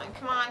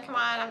 Come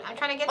on. I'm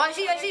trying to get. Oh, I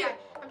see you.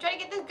 I'm trying to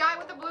get this guy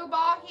with the blue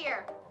ball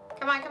here.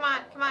 Come on.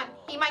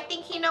 He might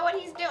think he know what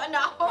he's doing.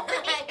 No.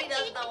 He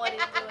doesn't know what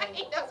he's doing.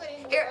 He knows what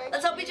he's Here, doing.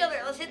 let's help each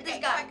other. Let's hit this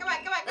guy. Come on.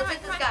 Let's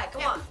hit this guy.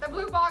 Come on. The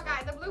blue ball guy.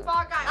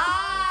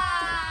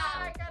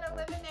 Ah! I got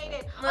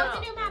eliminated. No, It's a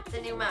new map.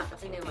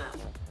 It's a new map.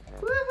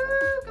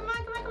 Woohoo! Come on.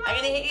 I'm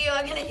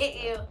gonna hit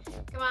you.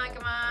 Come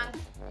on.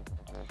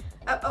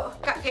 Oh,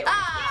 got hit. Ah!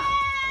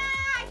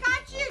 Yeah, I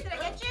got you. Did I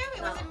get you?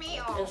 It wasn't me.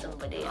 It Oh. was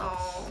somebody else.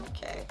 Oh,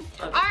 okay.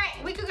 All right,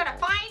 we could gotta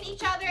find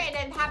each other and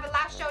then have a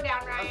last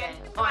showdown, Ryan. Okay.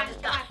 Come Oh, I on,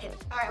 just come got on. hit.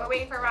 All right, we're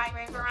waiting for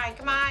Ryan.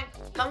 Come on.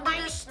 Come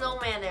to the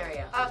snowman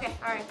area. Okay.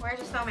 All right. Where's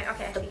the snowman?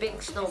 Okay. I The see.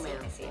 big snowman.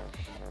 I see it.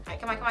 All right.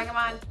 Come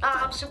on.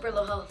 Ah, I'm super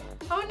low health.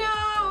 Oh no!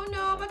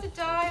 I'm about to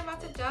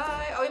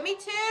die. Oh, me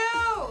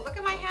too. Look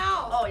at my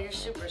health. Oh, you're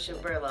super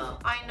low.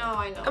 I know.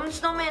 Come to the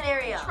snowman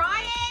area.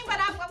 Trying, but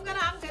I'm good.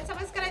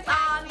 Someone's gonna tag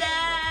I'm me.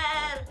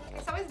 dead.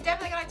 Okay, someone's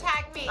definitely gonna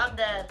tag me. I'm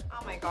dead.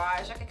 Oh my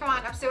gosh. Okay, come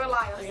on. I'm still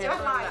alive. I'm Okay, still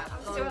going alive. back,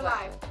 I'm going still back.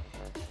 alive.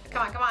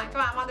 Come on.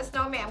 I'm on the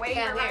snowman waiting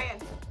Okay, for I'm here.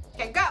 Ryan.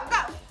 Okay, go.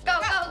 Go.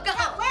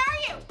 Where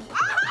are you?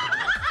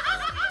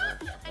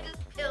 I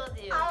just killed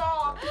you.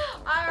 Oh,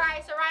 all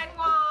right. So Ryan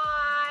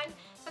won.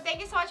 So thank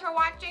you so much for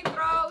watching.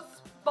 Throw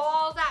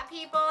balls at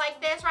people like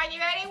this. Ryan, you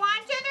ready? 1,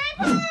 2,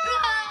 3, 4.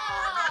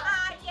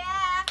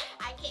 Yeah.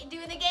 I can't do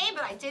it in the game,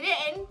 but I did it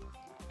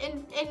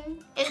in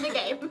the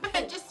game.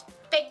 Just